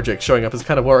Hacknet project showing up is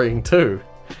kind of worrying too.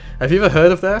 Have you ever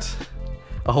heard of that?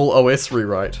 A whole OS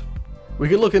rewrite. We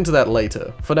can look into that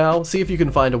later. For now, see if you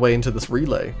can find a way into this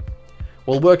relay.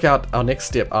 We'll work out our next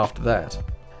step after that.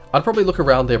 I'd probably look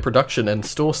around their production and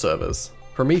store servers.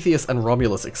 Prometheus and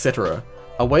Romulus, etc.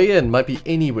 A way in might be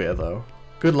anywhere though.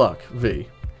 Good luck, V.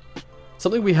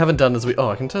 Something we haven't done is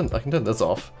I can turn this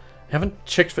off. I haven't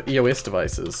checked for EOS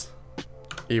devices.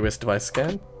 EOS device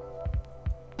scan.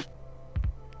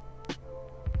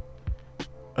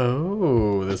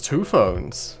 Oh, there's two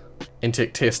phones.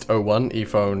 Intec Test 01,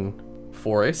 ePhone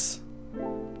 4S.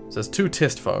 So there's two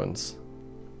test phones.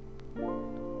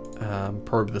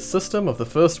 Probe the system of the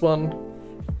first one.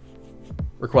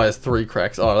 Requires 3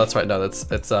 cracks. Oh, that's right. No,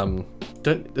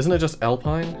 isn't it just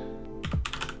Alpine?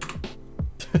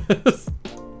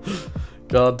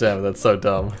 God damn it, that's so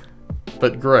dumb.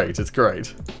 But great, it's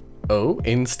great. Oh,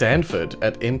 in Stanford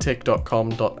at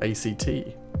ntech.com.act.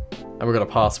 And we've got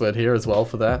a password here as well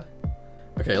for that.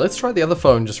 Okay, let's try the other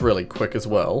phone just really quick as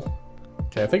well.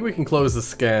 Okay, I think we can close the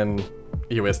scan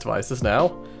EOS devices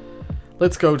now.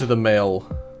 Let's go to the mail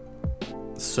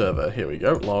server. Here we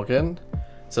go, log in.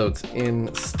 So it's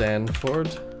in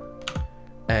Stanford.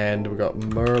 And we've got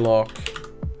Murloc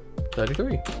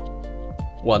 33.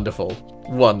 Wonderful.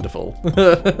 Wonderful.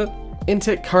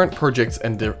 Intech current projects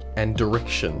and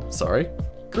direction, sorry.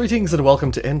 Greetings and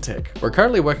welcome to Intech. We're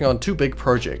currently working on 2 big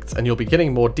projects, and you'll be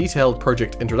getting more detailed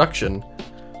project introduction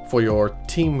for your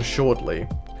team shortly.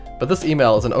 But this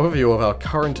email is an overview of our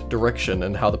current direction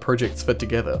and how the projects fit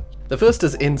together. The first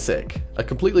is INSEC, a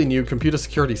completely new computer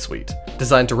security suite,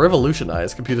 designed to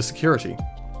revolutionize computer security.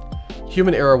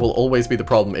 Human error will always be the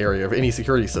problem area of any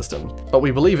security system, but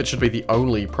we believe it should be the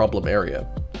only problem area.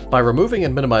 By removing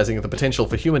and minimizing the potential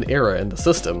for human error in the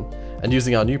system, and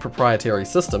using our new proprietary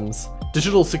systems,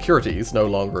 digital security is no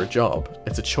longer a job,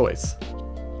 it's a choice.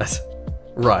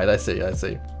 Right, I see.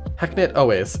 Hacknet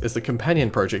OS is the companion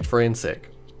project for INSEC,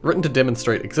 written to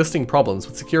demonstrate existing problems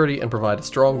with security and provide a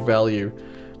strong value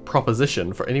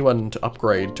proposition for anyone to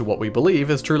upgrade to what we believe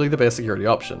is truly the best security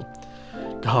option.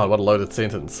 God, what a loaded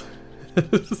sentence.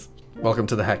 Welcome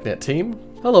to the Hacknet team.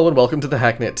 Hello and welcome to the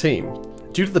Hacknet team.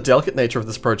 Due to the delicate nature of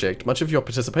this project, much of your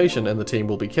participation in the team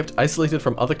will be kept isolated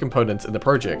from other components in the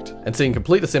project, and seeing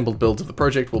complete assembled builds of the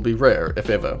project will be rare, if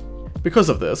ever. Because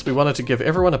of this, we wanted to give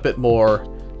everyone a bit more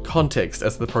context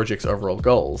as to the project's overall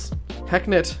goals.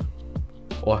 Hacknet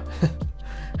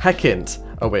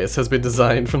Oh wait, it has been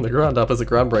designed from the ground up as a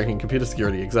groundbreaking computer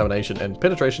security examination and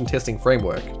penetration testing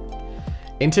framework.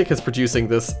 Intic is producing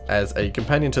this as a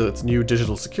companion to its new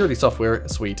digital security software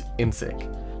suite,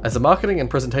 InSec, as a marketing and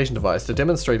presentation device to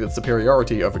demonstrate its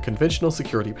superiority over conventional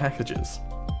security packages.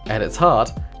 At its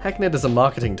heart, Hacknet is a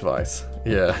marketing device,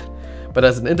 yeah, but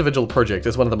as an individual project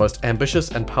is one of the most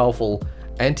ambitious and powerful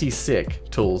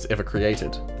anti-sec tools ever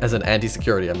created. As an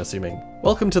anti-security, I'm assuming.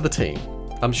 Welcome to the team.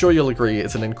 I'm sure you'll agree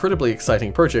it's an incredibly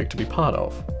exciting project to be part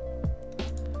of.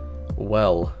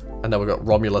 Well, and then we've got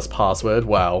Romulus password,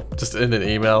 wow, just in an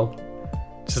email.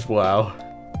 Just wow.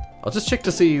 I'll just check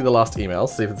to see the last email,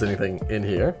 see if there's anything in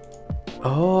here.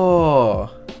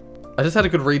 Oh, I just had a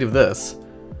good read of this.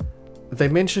 They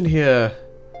mention here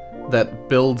that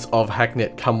builds of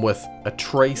Hacknet come with a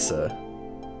tracer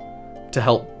to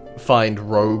help find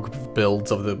rogue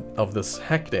builds of this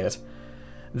Hacknet.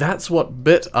 That's what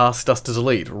Bit asked us to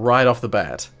delete right off the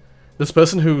bat. This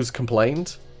person who's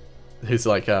complained, who's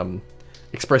like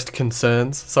expressed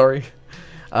concerns, sorry,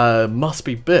 must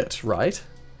be Bit, right?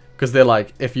 Because they're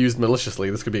like, if used maliciously,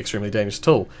 this could be an extremely dangerous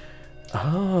tool.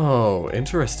 Oh,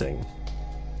 interesting.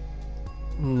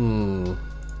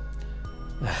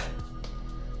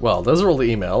 Well, those are all the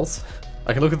emails.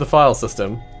 I can look at the file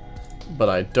system, but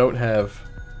I don't have...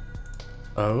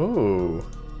 Oh.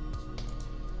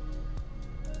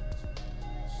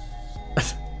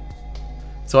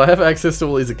 So I have access to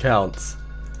all these accounts,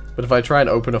 but if I try and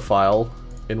open a file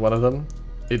in one of them,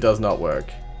 it does not work.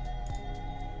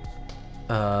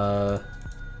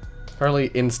 Apparently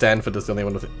in Stanford is the only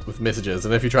one with messages,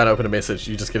 and if you try and open a message,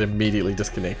 you just get immediately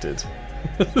disconnected.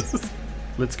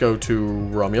 Let's go to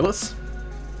Romulus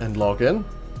and log in.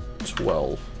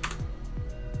 12.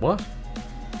 What?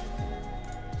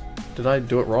 Did I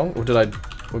do it wrong? Or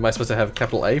am I supposed to have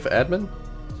capital A for admin?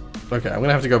 Okay, I'm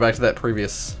gonna have to go back to that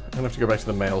previous... I'm gonna have to go back to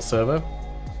the mail server.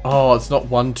 Oh, it's not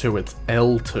 1.2, it's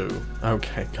L2.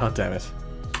 Okay, god damn it.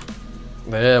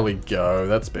 There we go,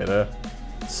 that's better.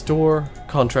 Store,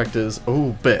 contractors, oh,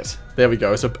 Bit. There we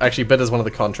go, so actually Bit is one of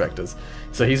the contractors.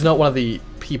 So he's not one of the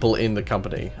people in the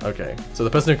company. Okay, so the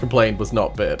person who complained was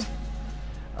not Bit.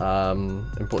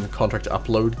 Important contract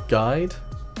upload guide.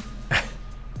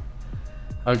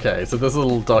 Okay, so this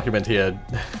little document here.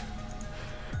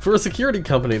 For a security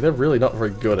company, they're really not very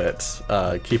good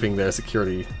at keeping their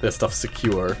stuff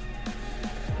secure.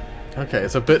 Okay,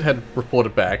 so Bit had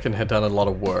reported back and had done a lot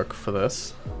of work for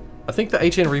this. I think the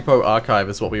HN repo archive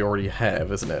is what we already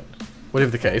have, isn't it? Whatever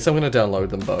the case, I'm going to download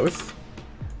them both.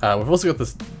 We've also got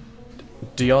this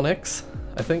Dionix,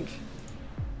 I think.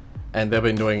 And they've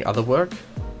been doing other work.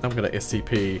 I'm going to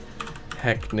SCP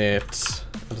Hacknet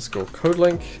underscore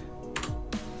codelink.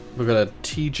 We've got a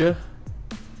Tija.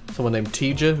 Someone named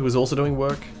Tija who was also doing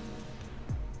work.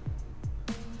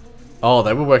 Oh,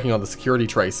 they were working on the security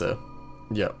tracer.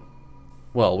 Yep.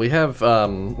 Well, we have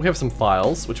some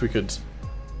files which we could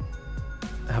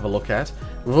have a look at.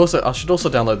 I should also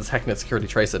download this Hacknet security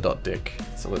tracer.dic.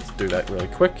 So let's do that really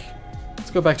quick.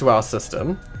 Let's go back to our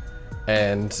system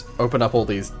and open up all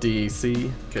these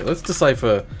DEC. Okay, let's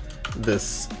decipher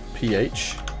this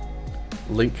PH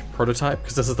link prototype,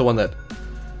 because this is the one that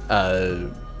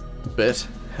Bit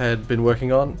had been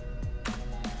working on.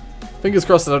 Fingers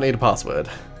crossed I don't need a password.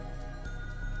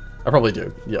 I probably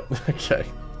do. Yep. Okay.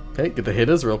 Okay, get the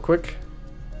headers real quick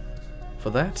for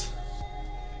that.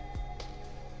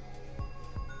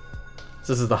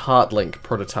 So this is the hard link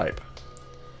prototype.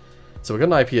 So we've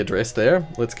got an IP address there.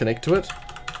 Let's connect to it.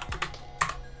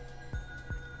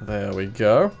 There we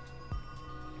go.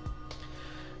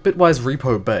 Bitwise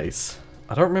repo base.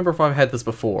 I don't remember if I've had this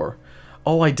before.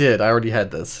 Oh, I did. I already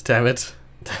had this. Damn it.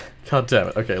 God damn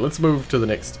it. Okay, let's move to the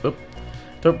next. Oop.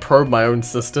 Don't probe my own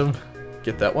system.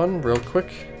 Get that one real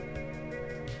quick.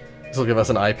 This will give us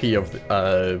an IP of...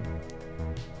 I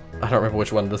don't remember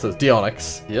which one this is.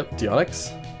 Dionix. Yep,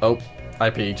 Dionix. Oh,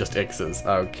 IP just X's.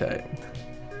 Okay.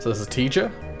 So this is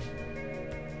Tija.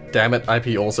 Damn it,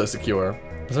 IP also secure.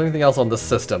 Is there anything else on this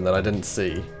system that I didn't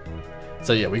see?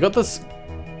 So yeah, we got this...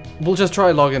 We'll just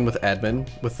try log in with admin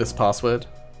with this password.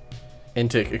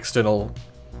 Intic external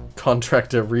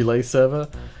contractor relay server.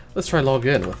 Let's try log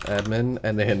in with admin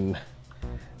and then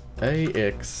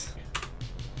AX.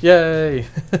 Yay!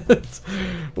 It's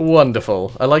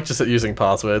wonderful. I like just using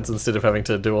passwords instead of having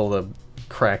to do all the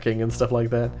cracking and stuff like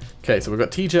that. Okay, so we've got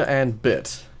Tija and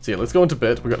Bit. So yeah, let's go into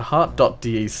Bit. We've got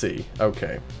heart.dec.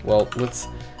 Okay, well, let's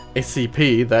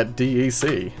SCP that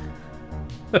DEC.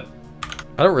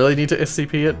 I don't really need to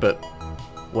SCP it, but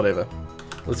whatever.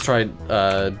 Let's try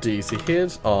DEC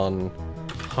head on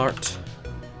heart.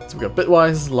 So we've got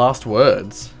Bitwise last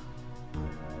words.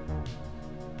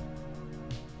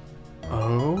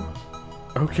 Oh.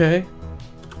 Okay.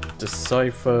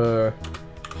 Decipher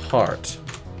heart.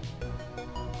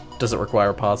 Does it require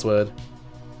a password?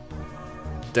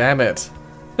 Damn it.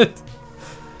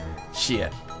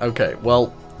 Shit. Okay,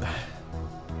 well...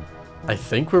 I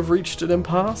think we've reached an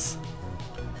impasse?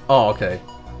 Oh, okay.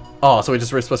 Oh, so we're just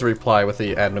supposed to reply with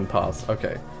the admin pass.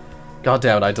 Okay. God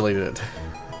damn it, I deleted it.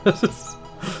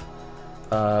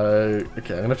 Okay,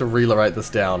 I'm gonna have to rewrite this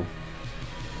down.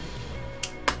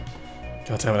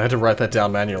 God damn it, I had to write that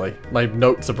down manually. My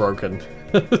notes are broken.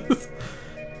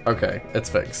 Okay, it's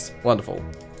fixed. Wonderful.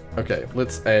 Okay,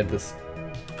 let's add this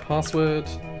password.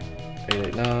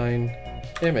 889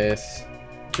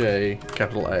 MSJ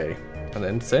capital A. And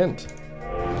then send.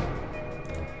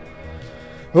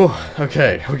 Oh,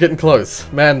 okay, we're getting close.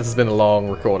 Man, this has been a long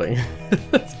recording.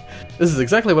 This is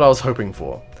exactly what I was hoping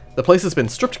for. The place has been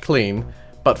stripped clean,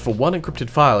 but for one encrypted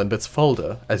file in Bit's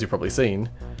folder, as you've probably seen.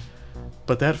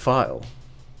 But that file...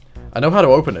 I know how to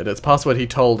open it. It's password he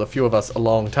told a few of us a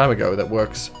long time ago that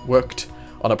worked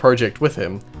on a project with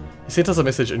him. He sent us a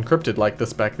message encrypted like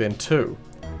this back then too.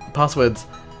 The password's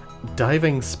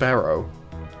Diving Sparrow.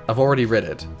 I've already read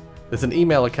it. There's an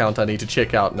email account I need to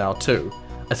check out now too.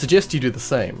 I suggest you do the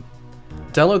same.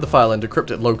 Download the file and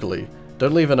decrypt it locally.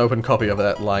 Don't leave an open copy of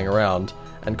that lying around,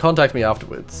 and contact me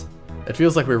afterwards. It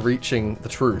feels like we're reaching the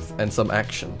truth and some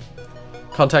action.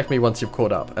 Contact me once you've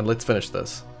caught up, and let's finish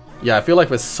this. Yeah, I feel like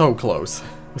we're so close.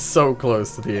 We're so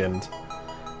close to the end.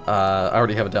 I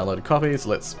already have a downloaded copy, so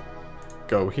let's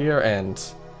go here and...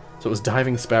 So it was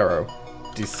Diving Sparrow.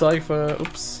 Decipher...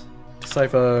 Oops.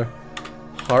 Decipher...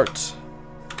 Heart...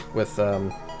 With,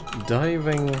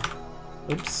 Diving...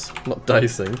 Oops. Not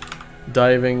dicing.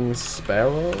 Diving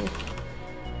Sparrow?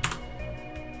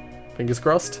 Fingers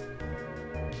crossed?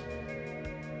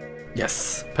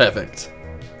 Yes! Perfect.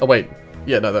 Oh wait.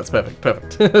 Yeah, no, that's perfect.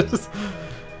 Perfect.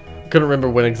 Couldn't remember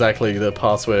when exactly the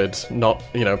password not,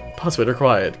 you know, password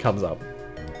required comes up.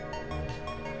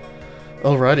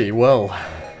 Alrighty, well,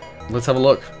 let's have a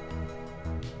look.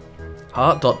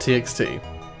 Heart.txt.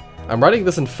 I'm writing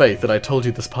this in faith that I told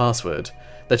you this password,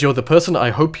 that you're the person I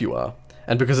hope you are,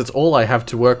 and because it's all I have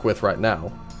to work with right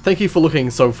now. Thank you for looking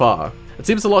so far. It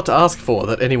seems a lot to ask for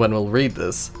that anyone will read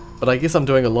this, but I guess I'm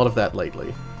doing a lot of that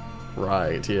lately.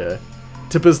 Right, yeah.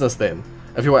 To business then.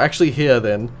 If you are actually here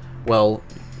then, well,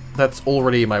 that's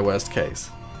already my worst case.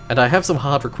 And I have some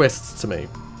hard requests to make.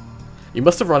 You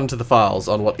must have run into the files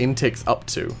on what InTech's up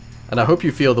to, and I hope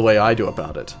you feel the way I do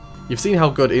about it. You've seen how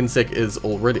good InSec is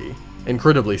already.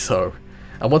 Incredibly so.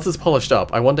 And once it's polished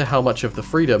up, I wonder how much of the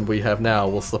freedom we have now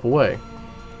will slip away.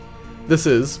 This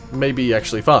is, maybe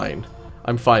actually fine.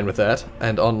 I'm fine with that,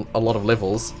 and on a lot of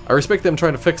levels. I respect them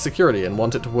trying to fix security and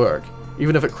want it to work,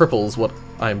 even if it cripples what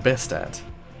I'm best at.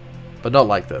 But not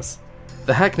like this.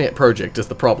 The Hacknet project is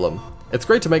the problem. It's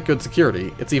great to make good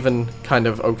security, it's even kind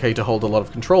of okay to hold a lot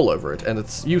of control over it and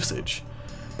its usage.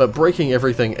 But breaking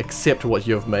everything except what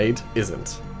you've made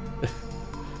isn't.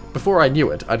 Before I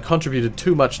knew it, I'd contributed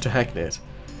too much to Hacknet.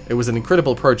 It was an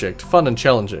incredible project, fun and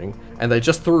challenging, and they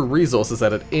just threw resources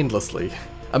at it endlessly.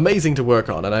 Amazing to work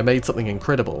on, and I made something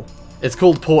incredible. It's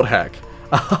called Port Hack.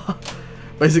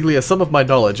 Basically a sum of my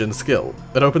knowledge and skill.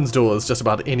 It opens doors just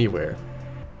about anywhere.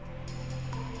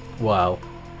 Wow.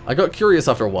 I got curious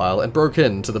after a while and broke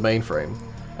into the mainframe,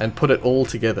 and put it all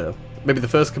together. Maybe the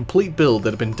first complete build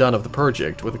that had been done of the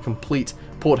project with a complete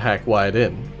port hack wired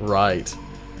in. Right.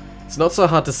 It's not so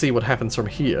hard to see what happens from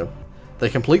here. They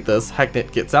complete this,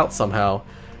 Hacknet gets out somehow,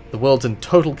 the world's in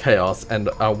total chaos, and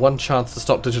our one chance to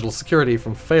stop digital security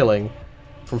from falling,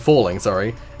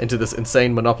 into this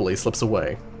insane monopoly slips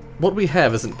away. What we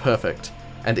have isn't perfect,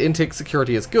 and InTech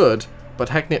security is good, but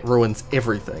Hacknet ruins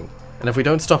everything. And if we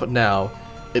don't stop it now,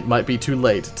 it might be too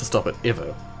late to stop it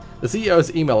ever. The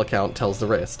CEO's email account tells the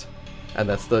rest. And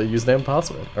that's the username and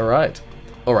password. Alright.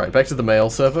 Alright, back to the mail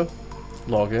server.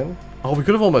 Log in. Oh, we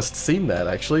could have almost seen that,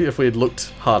 actually, if we had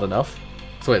looked hard enough.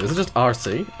 So wait, is it just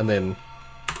RC? And then...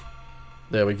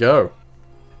 There we go.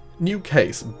 New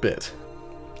case, Bit.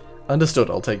 Understood,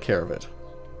 I'll take care of it.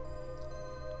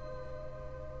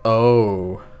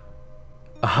 Oh.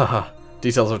 Ah,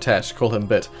 details are attached. Call him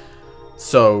Bit.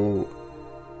 So,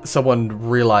 someone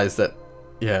realized that,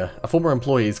 yeah, a former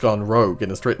employee's gone rogue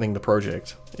and is threatening the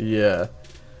project. Yeah.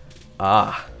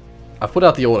 Ah. I've put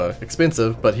out the order.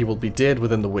 Expensive, but he will be dead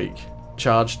within the week.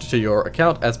 Charged to your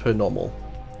account as per normal.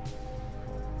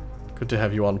 Good to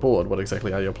have you on board. What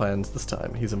exactly are your plans this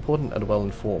time? He's important and well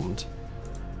informed.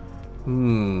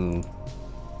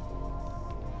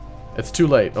 It's too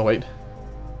late. Oh, wait.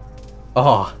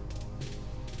 Ah.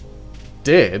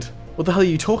 Dead? What the hell are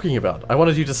you talking about? I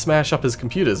wanted you to smash up his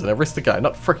computers and arrest the guy,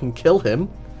 not frickin' kill him.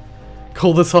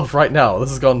 Call this off right now. This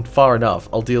has gone far enough.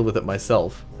 I'll deal with it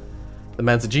myself. The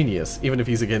man's a genius, even if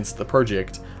he's against the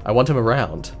project. I want him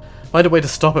around. Find a way to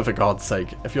stop it, for God's sake.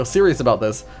 If you're serious about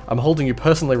this, I'm holding you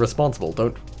personally responsible.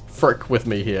 Don't frick with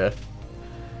me here.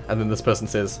 And then this person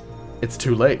says, it's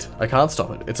too late. I can't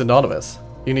stop it. It's anonymous.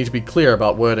 You need to be clear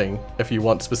about wording if you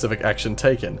want specific action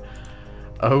taken.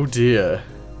 Oh dear.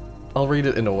 I'll read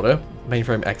it in order.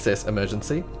 Mainframe access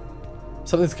emergency.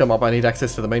 Something's come up. I need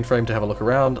access to the mainframe to have a look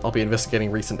around. I'll be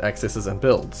investigating recent accesses and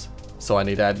builds. So I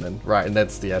need admin. Right, and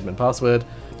that's the admin password.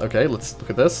 Okay, let's look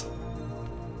at this.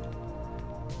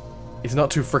 He's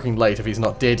not too freaking late if he's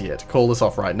not dead yet. Call this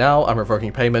off right now. I'm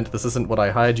revoking payment. This isn't what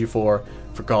I hired you for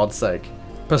God's sake.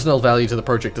 Personal value to the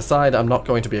project aside, I'm not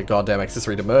going to be a goddamn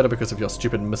accessory to murder because of your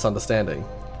stupid misunderstanding.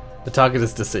 The target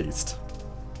is deceased.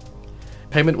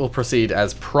 Payment will proceed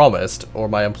as promised, or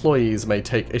my employees may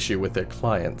take issue with their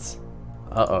clients.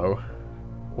 Uh-oh.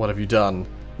 What have you done?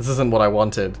 This isn't what I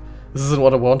wanted. This isn't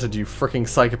what I wanted, you freaking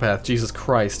psychopath. Jesus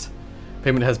Christ.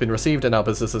 Payment has been received and our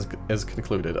business is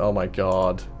concluded. Oh my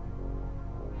god.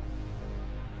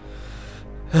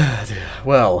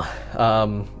 Well,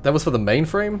 that was for the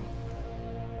mainframe?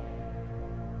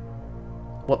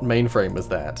 What mainframe was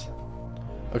that?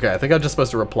 Okay, I think I'm just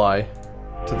supposed to reply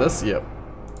to this? Yep.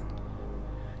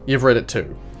 You've read it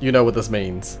too. You know what this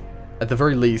means. At the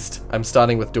very least, I'm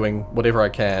starting with doing whatever I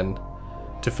can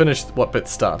to finish what bit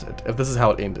started, if this is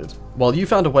how it ended. While you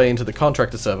found a way into the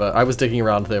contractor server, I was digging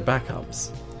around their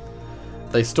backups.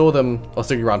 They store them, or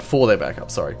digging around for their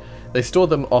backups, sorry. They store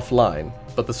them offline,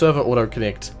 but the server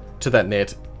auto-connects to that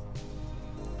net.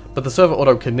 But the server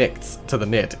auto-connects to the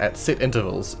net at set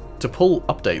intervals to pull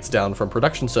updates down from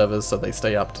production servers so they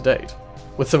stay up to date.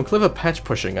 With some clever patch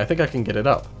pushing, I think I can get it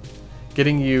up.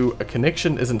 Getting you a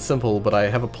connection isn't simple, but I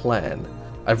have a plan.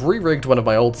 I've re-rigged one of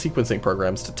my old sequencing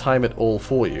programs to time it all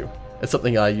for you. It's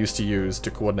something I used to use to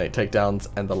coordinate takedowns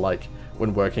and the like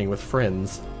when working with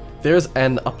friends. There's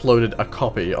an uploaded a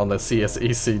copy on the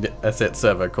CSEC asset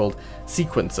server called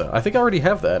Sequencer. I think I already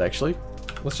have that, actually.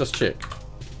 Let's just check.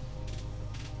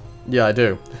 Yeah, I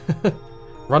do.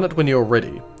 Run it when you're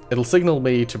ready. It'll signal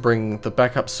me to bring the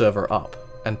backup server up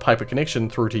and pipe a connection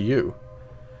through to you.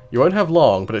 You won't have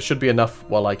long, but it should be enough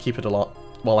while I keep it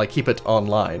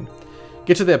online.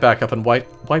 Get to their backup and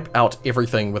wipe out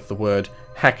everything with the word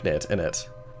Hacknet in it.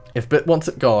 If Bit wants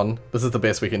it gone, this is the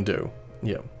best we can do.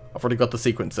 Yeah, I've already got the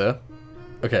sequencer.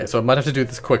 Okay, so I might have to do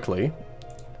this quickly.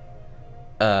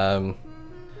 So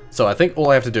I think all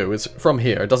I have to do is, from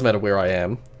here, it doesn't matter where I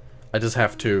am, I just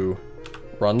have to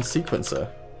run sequencer.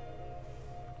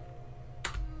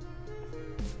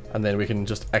 And then we can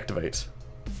just activate.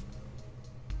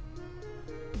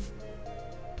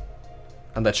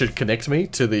 And that should connect me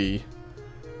to the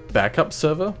backup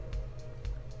server.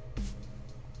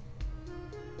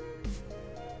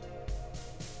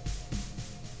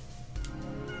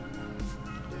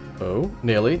 Oh,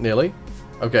 nearly.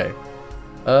 Okay.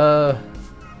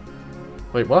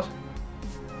 Wait, what?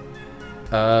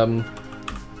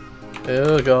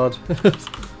 Oh god.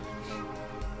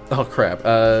 Oh crap.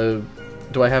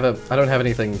 Do I have a... I don't have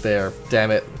anything there.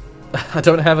 Damn it. I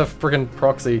don't have a friggin'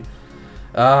 proxy.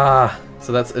 Ah,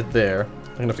 so that's it there.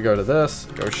 I'm gonna have to go to this,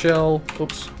 go shell,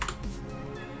 oops.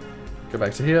 Go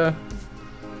back to here.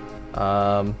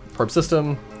 Probe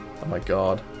system. Oh my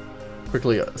god.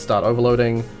 Quickly start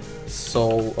overloading.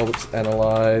 Sol, oops,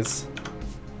 analyze.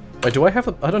 Wait, do I have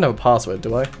a... I don't have a password,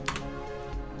 do I?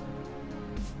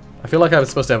 I feel like I was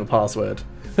supposed to have a password.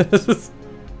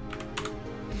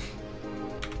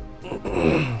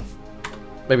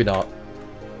 Maybe not.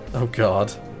 Oh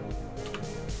god.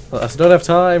 I just don't have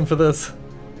time for this.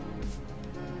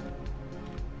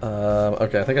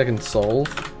 Okay, I think I can solve.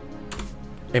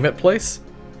 Emit place?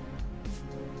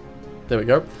 There we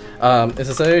go.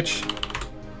 SSH.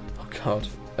 Oh god.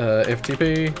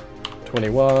 FTP.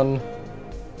 21.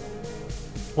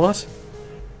 What?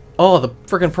 Oh, the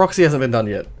frickin' proxy hasn't been done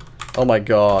yet. Oh my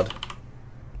god.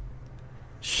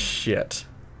 Shit.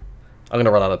 I'm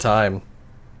gonna run out of time.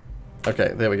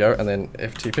 Okay, there we go. And then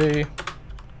FTP.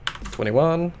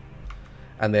 21.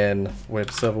 And then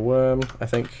web server worm, I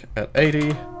think, at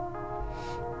 80.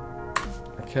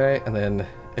 Okay, and then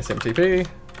SMTP.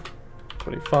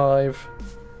 25.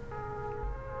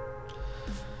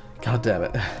 God damn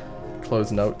it.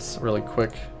 Close notes really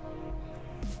quick.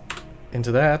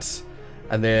 Into that.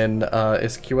 And then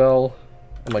SQL.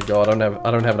 Oh my god,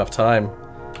 I don't have enough time.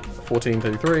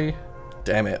 1433.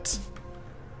 Damn it.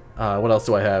 What else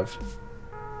do I have?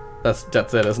 That's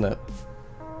it, isn't it?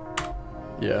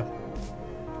 Yeah.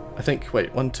 I think,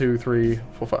 wait, 1, 2, 3,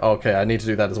 4, 5. Oh, okay, I need to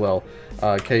do that as well.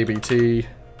 KBT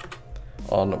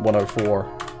on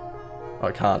 104. Oh,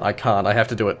 I can't. I have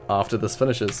to do it after this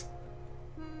finishes.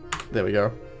 There we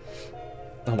go.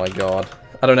 Oh my god.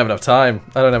 I don't have enough time.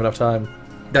 I don't have enough time.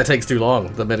 That takes too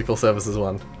long, the medical services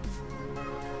one.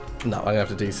 No, I'm gonna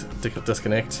have to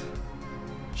disconnect.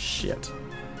 Shit.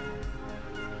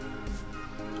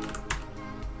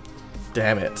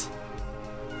 Damn it.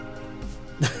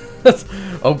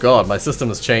 Oh god, my system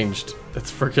has changed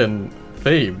its freaking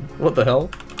theme. What the hell?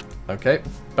 Okay,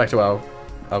 back to our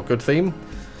good theme.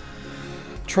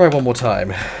 Try one more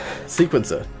time.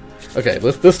 Sequencer. Okay,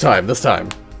 this time.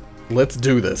 Let's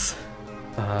do this.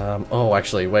 Oh,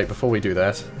 actually, wait, before we do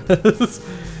that.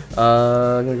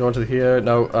 I'm gonna go into here.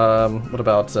 No, what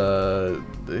about,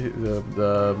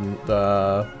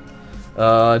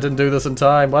 I didn't do this in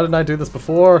time. Why didn't I do this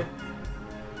before?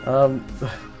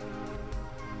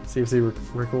 CFC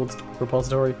records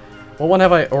repository. What one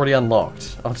have I already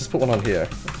unlocked? I'll just put one on here.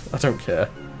 I don't care.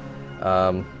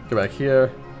 Go back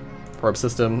here. Probe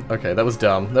system. Okay, that was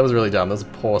dumb. That was really dumb. That was a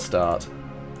poor start.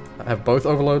 I have both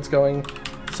overloads going.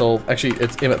 Solve. Actually,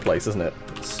 it's emit place, isn't it?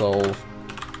 Solve.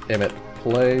 Emit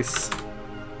place.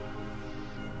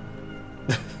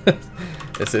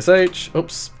 SSH.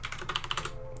 Oops.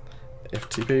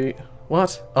 FTP.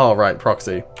 What? Oh, right.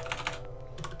 Proxy.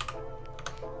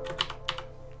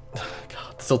 God,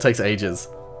 it still takes ages.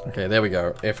 Okay, there we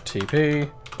go. FTP.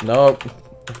 Nope.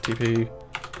 FTP.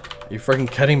 Are you freaking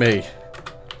kidding me?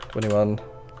 21.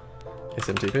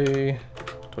 SMTP.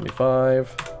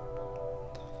 25.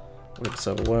 Web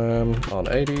server worm on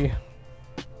 80.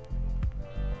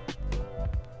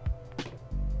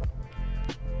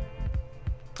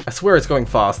 I swear it's going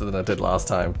faster than it did last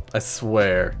time. I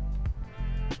swear.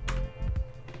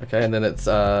 Okay, and then it's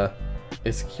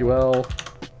SQL.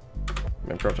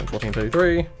 Encryption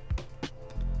 1433.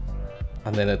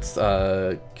 And then it's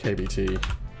KBT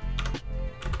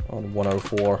on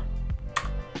 104.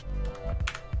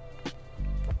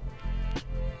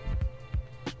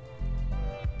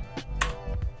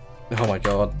 Oh my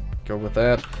god, go with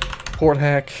that. Port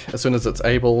hack as soon as it's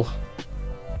able.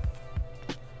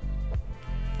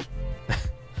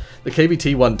 The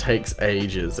KBT one takes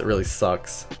ages, it really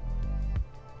sucks.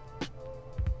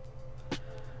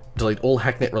 Delete all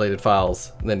Hacknet related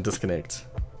files and then disconnect.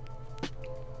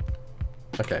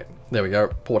 Okay, there we go.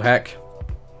 Port hack.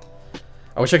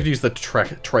 I wish I could use the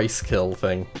trace kill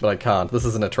thing, but I can't. This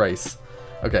isn't a trace.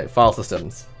 Okay, file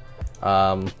systems.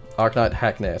 Arknight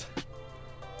Hacknet.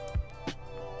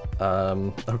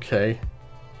 Okay.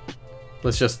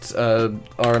 Let's just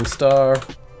RM star.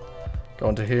 Go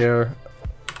into here.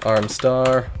 RM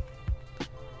star.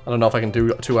 I don't know if I can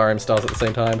do 2 RM stars at the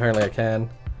same time. Apparently I can.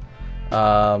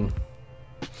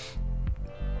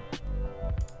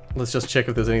 Let's just check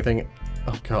if there's anything.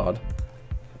 Oh god.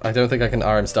 I don't think I can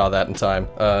RM star that in time.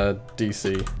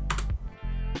 DC.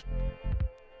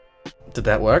 Did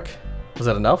that work? Was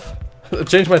that enough? I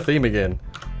changed my theme again.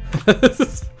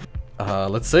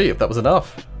 Let's see if that was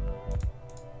enough.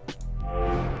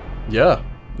 Yeah,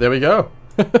 there we go.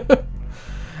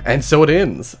 And so it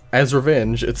ends. As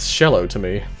revenge, it's shallow to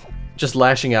me. Just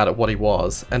lashing out at what he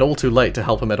was, and all too late to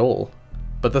help him at all.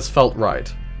 But this felt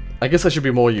right. I guess I should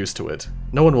be more used to it.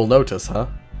 No one will notice, huh?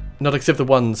 Not except the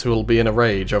ones who will be in a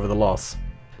rage over the loss.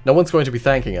 No one's going to be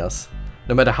thanking us,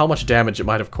 no matter how much damage it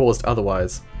might have caused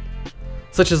otherwise.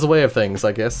 Such is the way of things,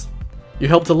 I guess. You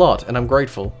helped a lot, and I'm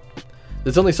grateful.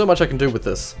 There's only so much I can do with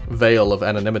this veil of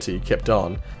anonymity kept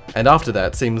on, and after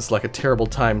that seems like a terrible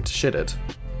time to shed it.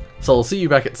 So I'll see you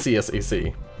back at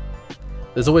CSEC.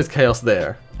 There's always chaos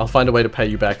there. I'll find a way to pay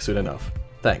you back soon enough.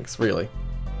 Thanks, really.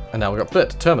 And now we got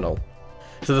Bit, terminal.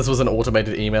 So this was an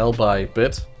automated email by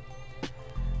Bit.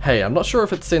 Hey, I'm not sure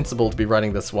if it's sensible to be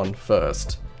writing this one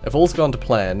first. If all's gone to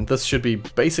plan, this should be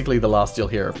basically the last you'll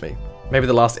hear of me. Maybe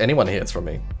the last anyone hears from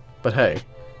me. But hey,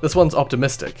 this one's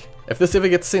optimistic. If this ever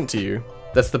gets sent to you,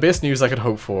 that's the best news I could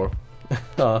hope for.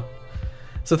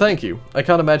 So thank you. I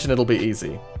can't imagine it'll be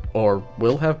easy. Or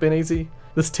will have been easy.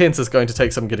 This tense is going to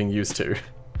take some getting used to.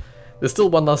 There's still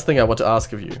one last thing I want to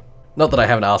ask of you. Not that I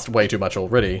haven't asked way too much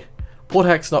already. Port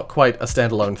hack's not quite a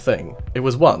standalone thing. It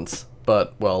was once,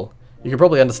 but, well, you can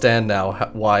probably understand now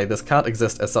why this can't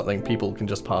exist as something people can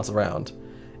just pass around.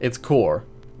 Its core,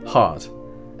 heart,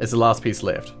 is the last piece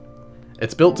left.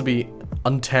 It's built to be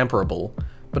untamperable,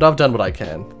 but I've done what I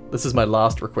can. This is my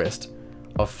last request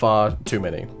of far too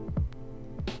many.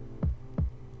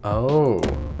 Oh.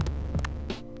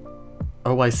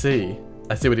 Oh, I see.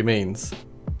 I see what he means.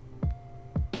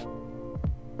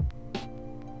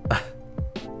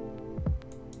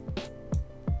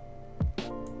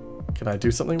 Can I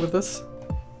do something with this?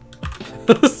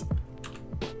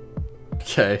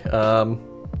 Okay,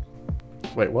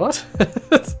 wait, what?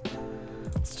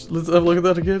 let's have a look at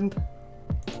that again.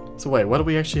 So wait, what do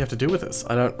we actually have to do with this?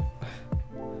 I don't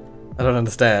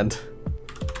understand.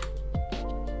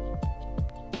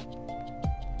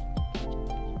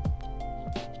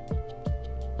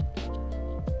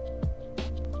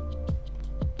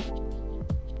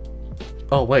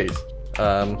 Oh wait,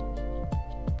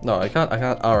 no, I can't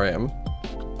RM.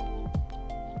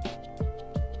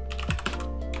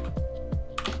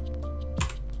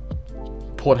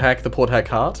 Port hack the port hack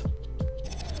heart.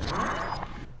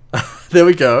 There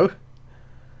we go.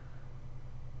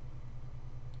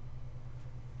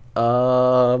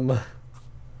 Oh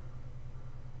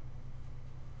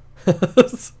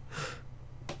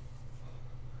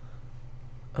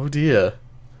dear.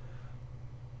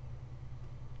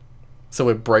 So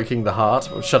we're breaking the heart,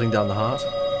 we're shutting down the heart.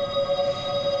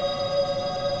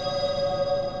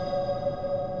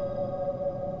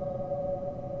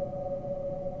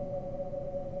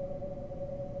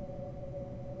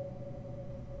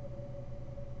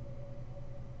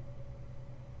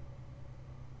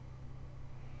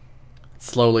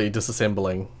 Slowly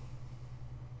disassembling.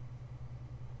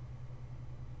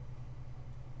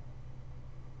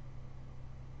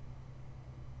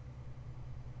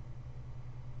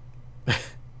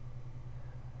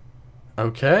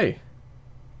 Okay.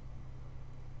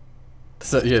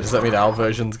 Does that mean our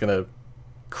version's gonna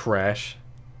crash?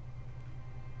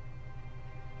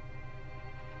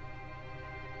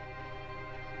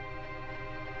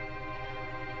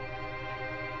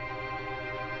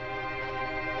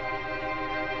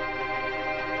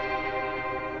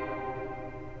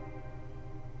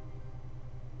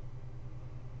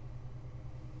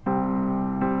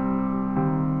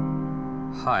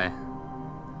 Hi.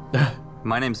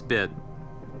 My name's Bit,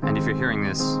 and if you're hearing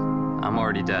this, I'm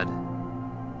already dead.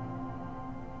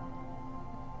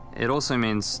 It also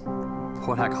means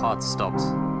Port Hack Heart stopped,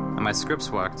 and my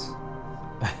scripts worked.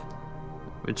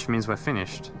 Which means we're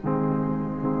finished.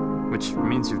 Which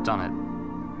means you've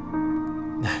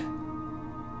done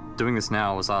it. Doing this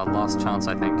now was our last chance,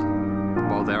 I think.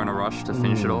 While they're in a rush to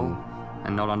finish it all,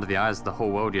 and not under the eyes of the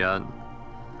whole world yet.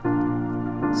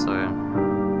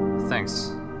 So,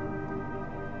 thanks.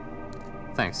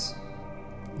 Thanks.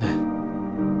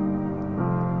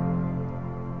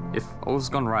 If all's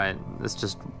gone right, there's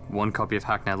just one copy of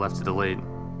Hacknet left to delete.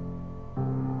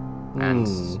 And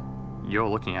you're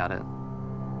looking at it.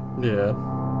 Yeah.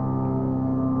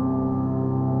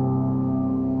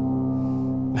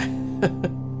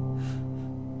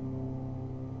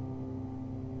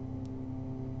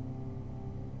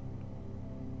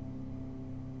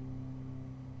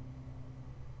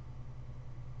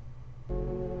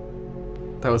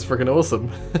 That was freaking awesome.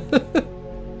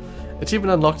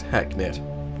 Achievement unlocked, Hacknet.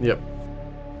 Yep.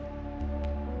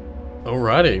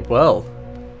 Alrighty, well.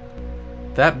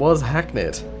 That was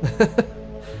Hacknet.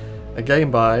 A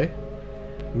game by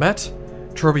Matt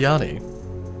Trobiani.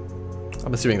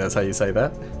 I'm assuming that's how you say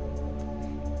that.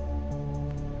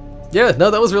 Yeah,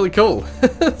 no, that was really cool.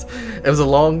 It was a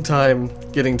long time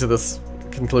getting to this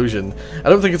conclusion. I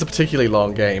don't think it's a particularly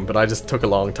long game, but I just took a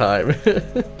long time.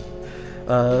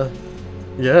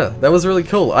 Yeah, that was really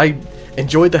cool. I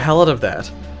enjoyed the hell out of that.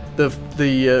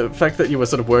 The fact that you were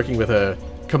sort of working with a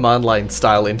command line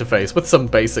style interface with some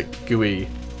basic GUI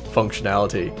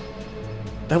functionality.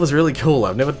 That was really cool.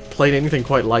 I've never played anything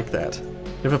quite like that.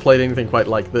 Never played anything quite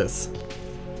like this.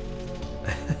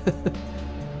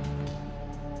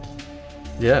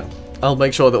 Yeah, I'll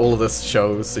make sure that all of this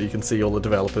shows so you can see all the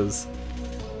developers.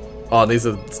 Oh, and these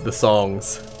are the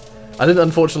songs. I didn't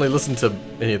unfortunately listen to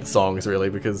any of the songs really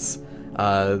because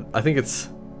I think it's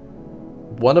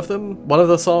one of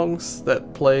the songs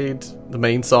that played, the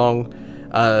main song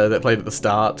that played at the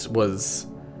start was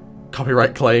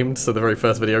copyright claimed, so the very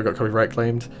first video got copyright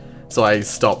claimed. So I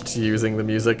stopped using the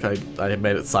music, I had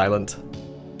made it silent.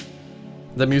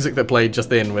 The music that played just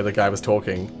then where the guy was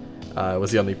talking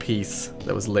was the only piece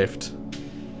that was left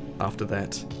after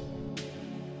that.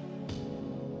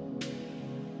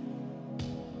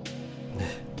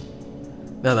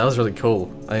 No, that was really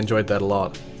cool. I enjoyed that a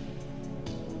lot.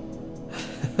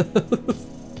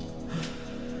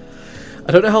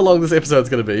 I don't know how long this episode's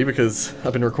going to be because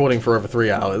I've been recording for over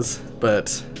 3 hours,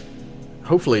 but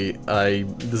hopefully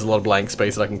there's a lot of blank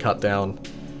space that I can cut down.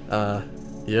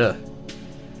 Yeah.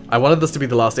 I wanted this to be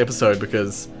the last episode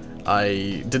because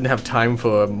I didn't have time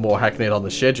for more Hacknet on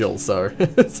the schedule, so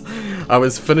I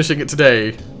was finishing it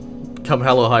today, come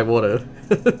hell or high water.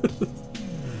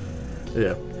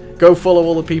 Yeah. Go follow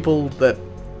all the people that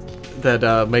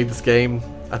made this game.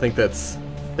 I think they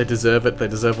deserve it. They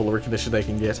deserve all the recognition they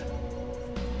can get.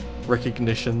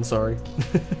 Recognition, sorry.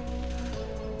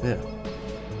 Yeah.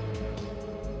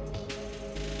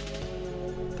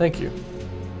 Thank you.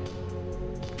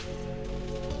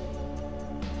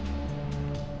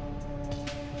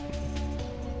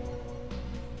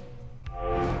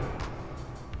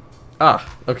 Ah,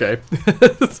 okay.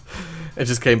 It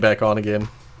just came back on again.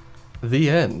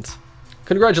 The end.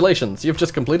 Congratulations, you've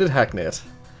just completed Hacknet.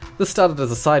 This started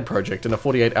as a side project in a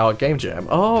 48-hour game jam.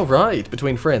 Oh, right,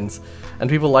 between friends.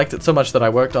 And people liked it so much that I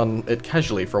worked on it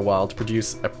casually for a while to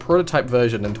produce a prototype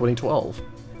version in 2012.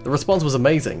 The response was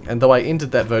amazing, and though I ended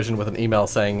that version with an email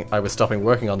saying I was stopping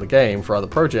working on the game for other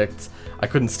projects, I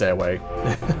couldn't stay away.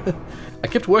 I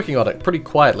kept working on it pretty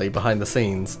quietly behind the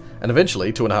scenes, and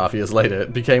eventually, 2.5 years later,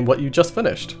 it became what you just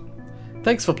finished.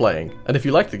 Thanks for playing, and if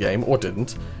you liked the game, or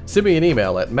didn't, send me an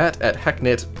email at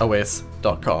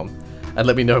matt@hacknetos.com and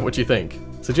let me know what you think.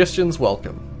 Suggestions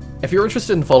welcome. If you're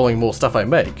interested in following more stuff I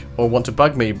make, or want to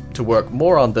bug me to work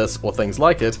more on this or things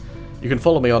like it, you can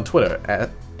follow me on Twitter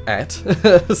at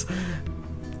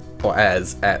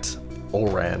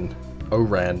Oran,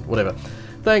 whatever.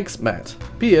 Thanks, Matt.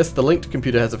 P.S. The linked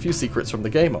computer has a few secrets from the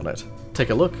game on it. Take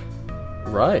a look.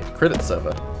 Right, credit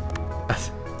server.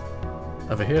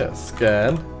 Over here,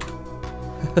 scan.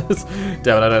 Damn it,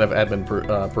 I don't have admin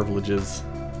privileges.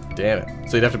 Damn it.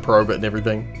 So you'd have to probe it and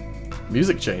everything.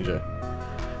 Music changer.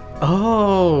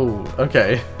 Oh,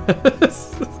 okay.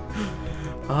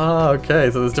 Ah, okay,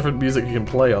 so there's different music you can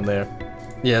play on there.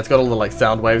 Yeah, it's got all the like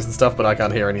sound waves and stuff, but I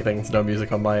can't hear anything. There's no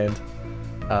music on my end.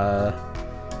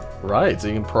 Right, so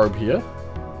you can probe here.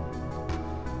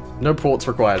 No ports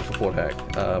required for port hack.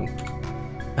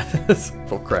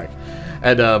 For crack.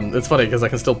 And it's funny because I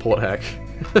can still port hack,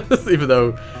 even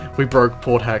though we broke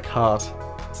port hack heart. So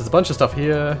there's a bunch of stuff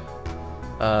here.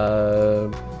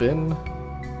 Bin.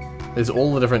 There's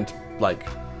all the different like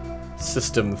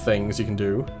system things you can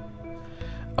do.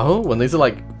 Oh, and these are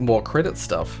like more credit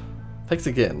stuff. Thanks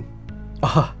again.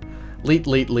 Ah, Leet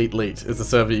is a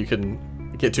server you can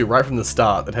get to right from the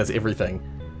start that has everything.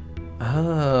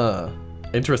 Ah,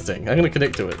 interesting. I'm gonna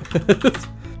connect to it.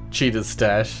 Cheater's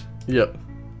stash. Yep.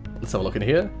 Let's have a look in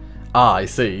here. Ah, I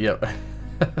see. Yep.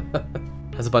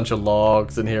 There's a bunch of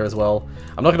logs in here as well.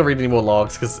 I'm not gonna read any more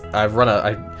logs because I've run out.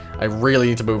 I really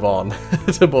need to move on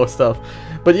to more stuff.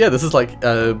 But yeah, this is like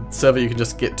a server you can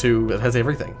just get to that has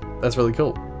everything. That's really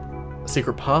cool.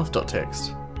 Secret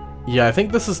path.txt. Yeah, I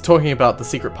think this is talking about the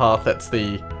secret path that's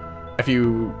the... If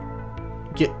you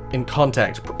get in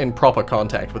proper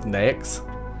contact with Naix,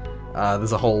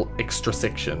 there's a whole extra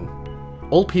section.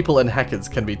 All people and hackers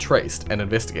can be traced and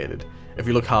investigated if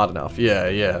you look hard enough. Yeah,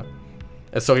 yeah.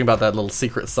 It's talking about that little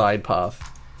secret side path.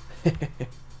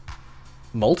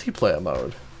 Multiplayer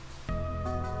mode.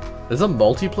 There's a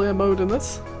multiplayer mode in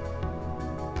this?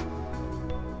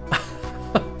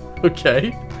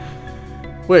 Okay.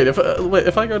 Wait, if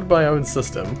I go to my own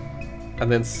system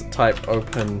and then type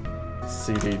open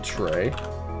CD tray,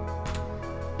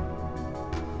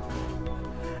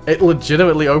 it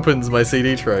legitimately opens my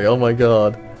CD tray. Oh my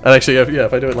god! And actually,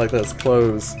 if I do it like this,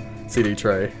 close CD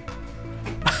tray.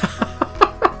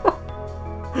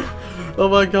 Oh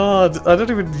my god! I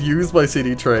don't even use my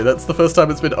CD tray. That's the first time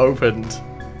it's been opened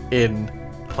in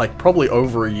like probably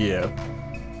over a year.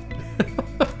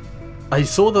 I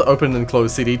saw the open and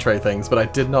close CD tray things, but I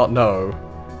did not know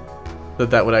that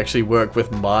that would actually work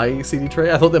with my CD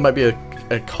tray. I thought there might be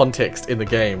a context in the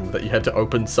game that you had to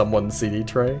open someone's CD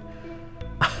tray.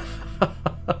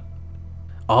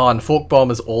 Oh, and Fork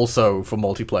Bomb is also for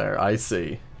multiplayer, I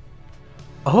see.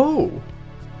 Oh!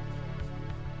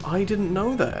 I didn't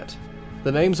know that.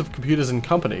 The names of computers and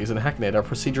companies in Hacknet are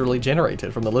procedurally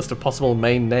generated from the list of possible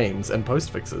main names and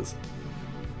postfixes.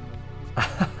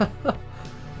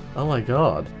 Oh my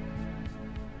god.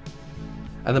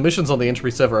 And the missions on the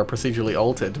entry server are procedurally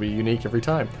altered to be unique every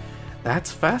time. That's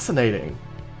fascinating.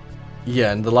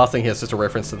 Yeah, and the last thing here is just a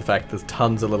reference to the fact there's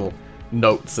tons of little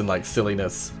notes and like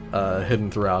silliness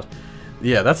hidden throughout.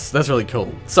 Yeah, that's really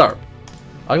cool. So,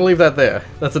 I'm gonna leave that there.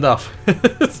 That's enough.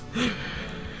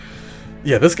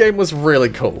 Yeah, this game was really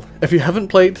cool. If you haven't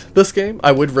played this game,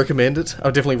 I would recommend it. I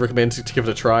would definitely recommend to give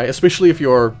it a try, especially if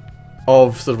you're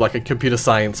of sort of like a computer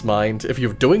science mind. If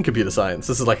you're doing computer science,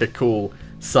 this is like a cool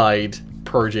side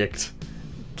project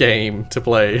game to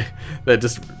play that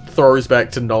just throws back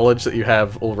to knowledge that you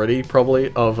have already,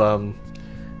 probably, of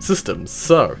systems.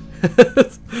 So,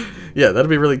 yeah, that'd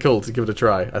be really cool to give it a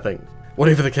try, I think.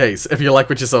 Whatever the case, if you like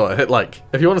what you saw, hit like.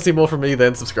 If you want to see more from me,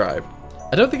 then subscribe.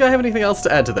 I don't think I have anything else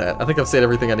to add to that. I think I've said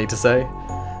everything I need to say.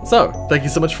 So, thank you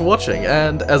so much for watching,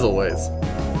 and as always,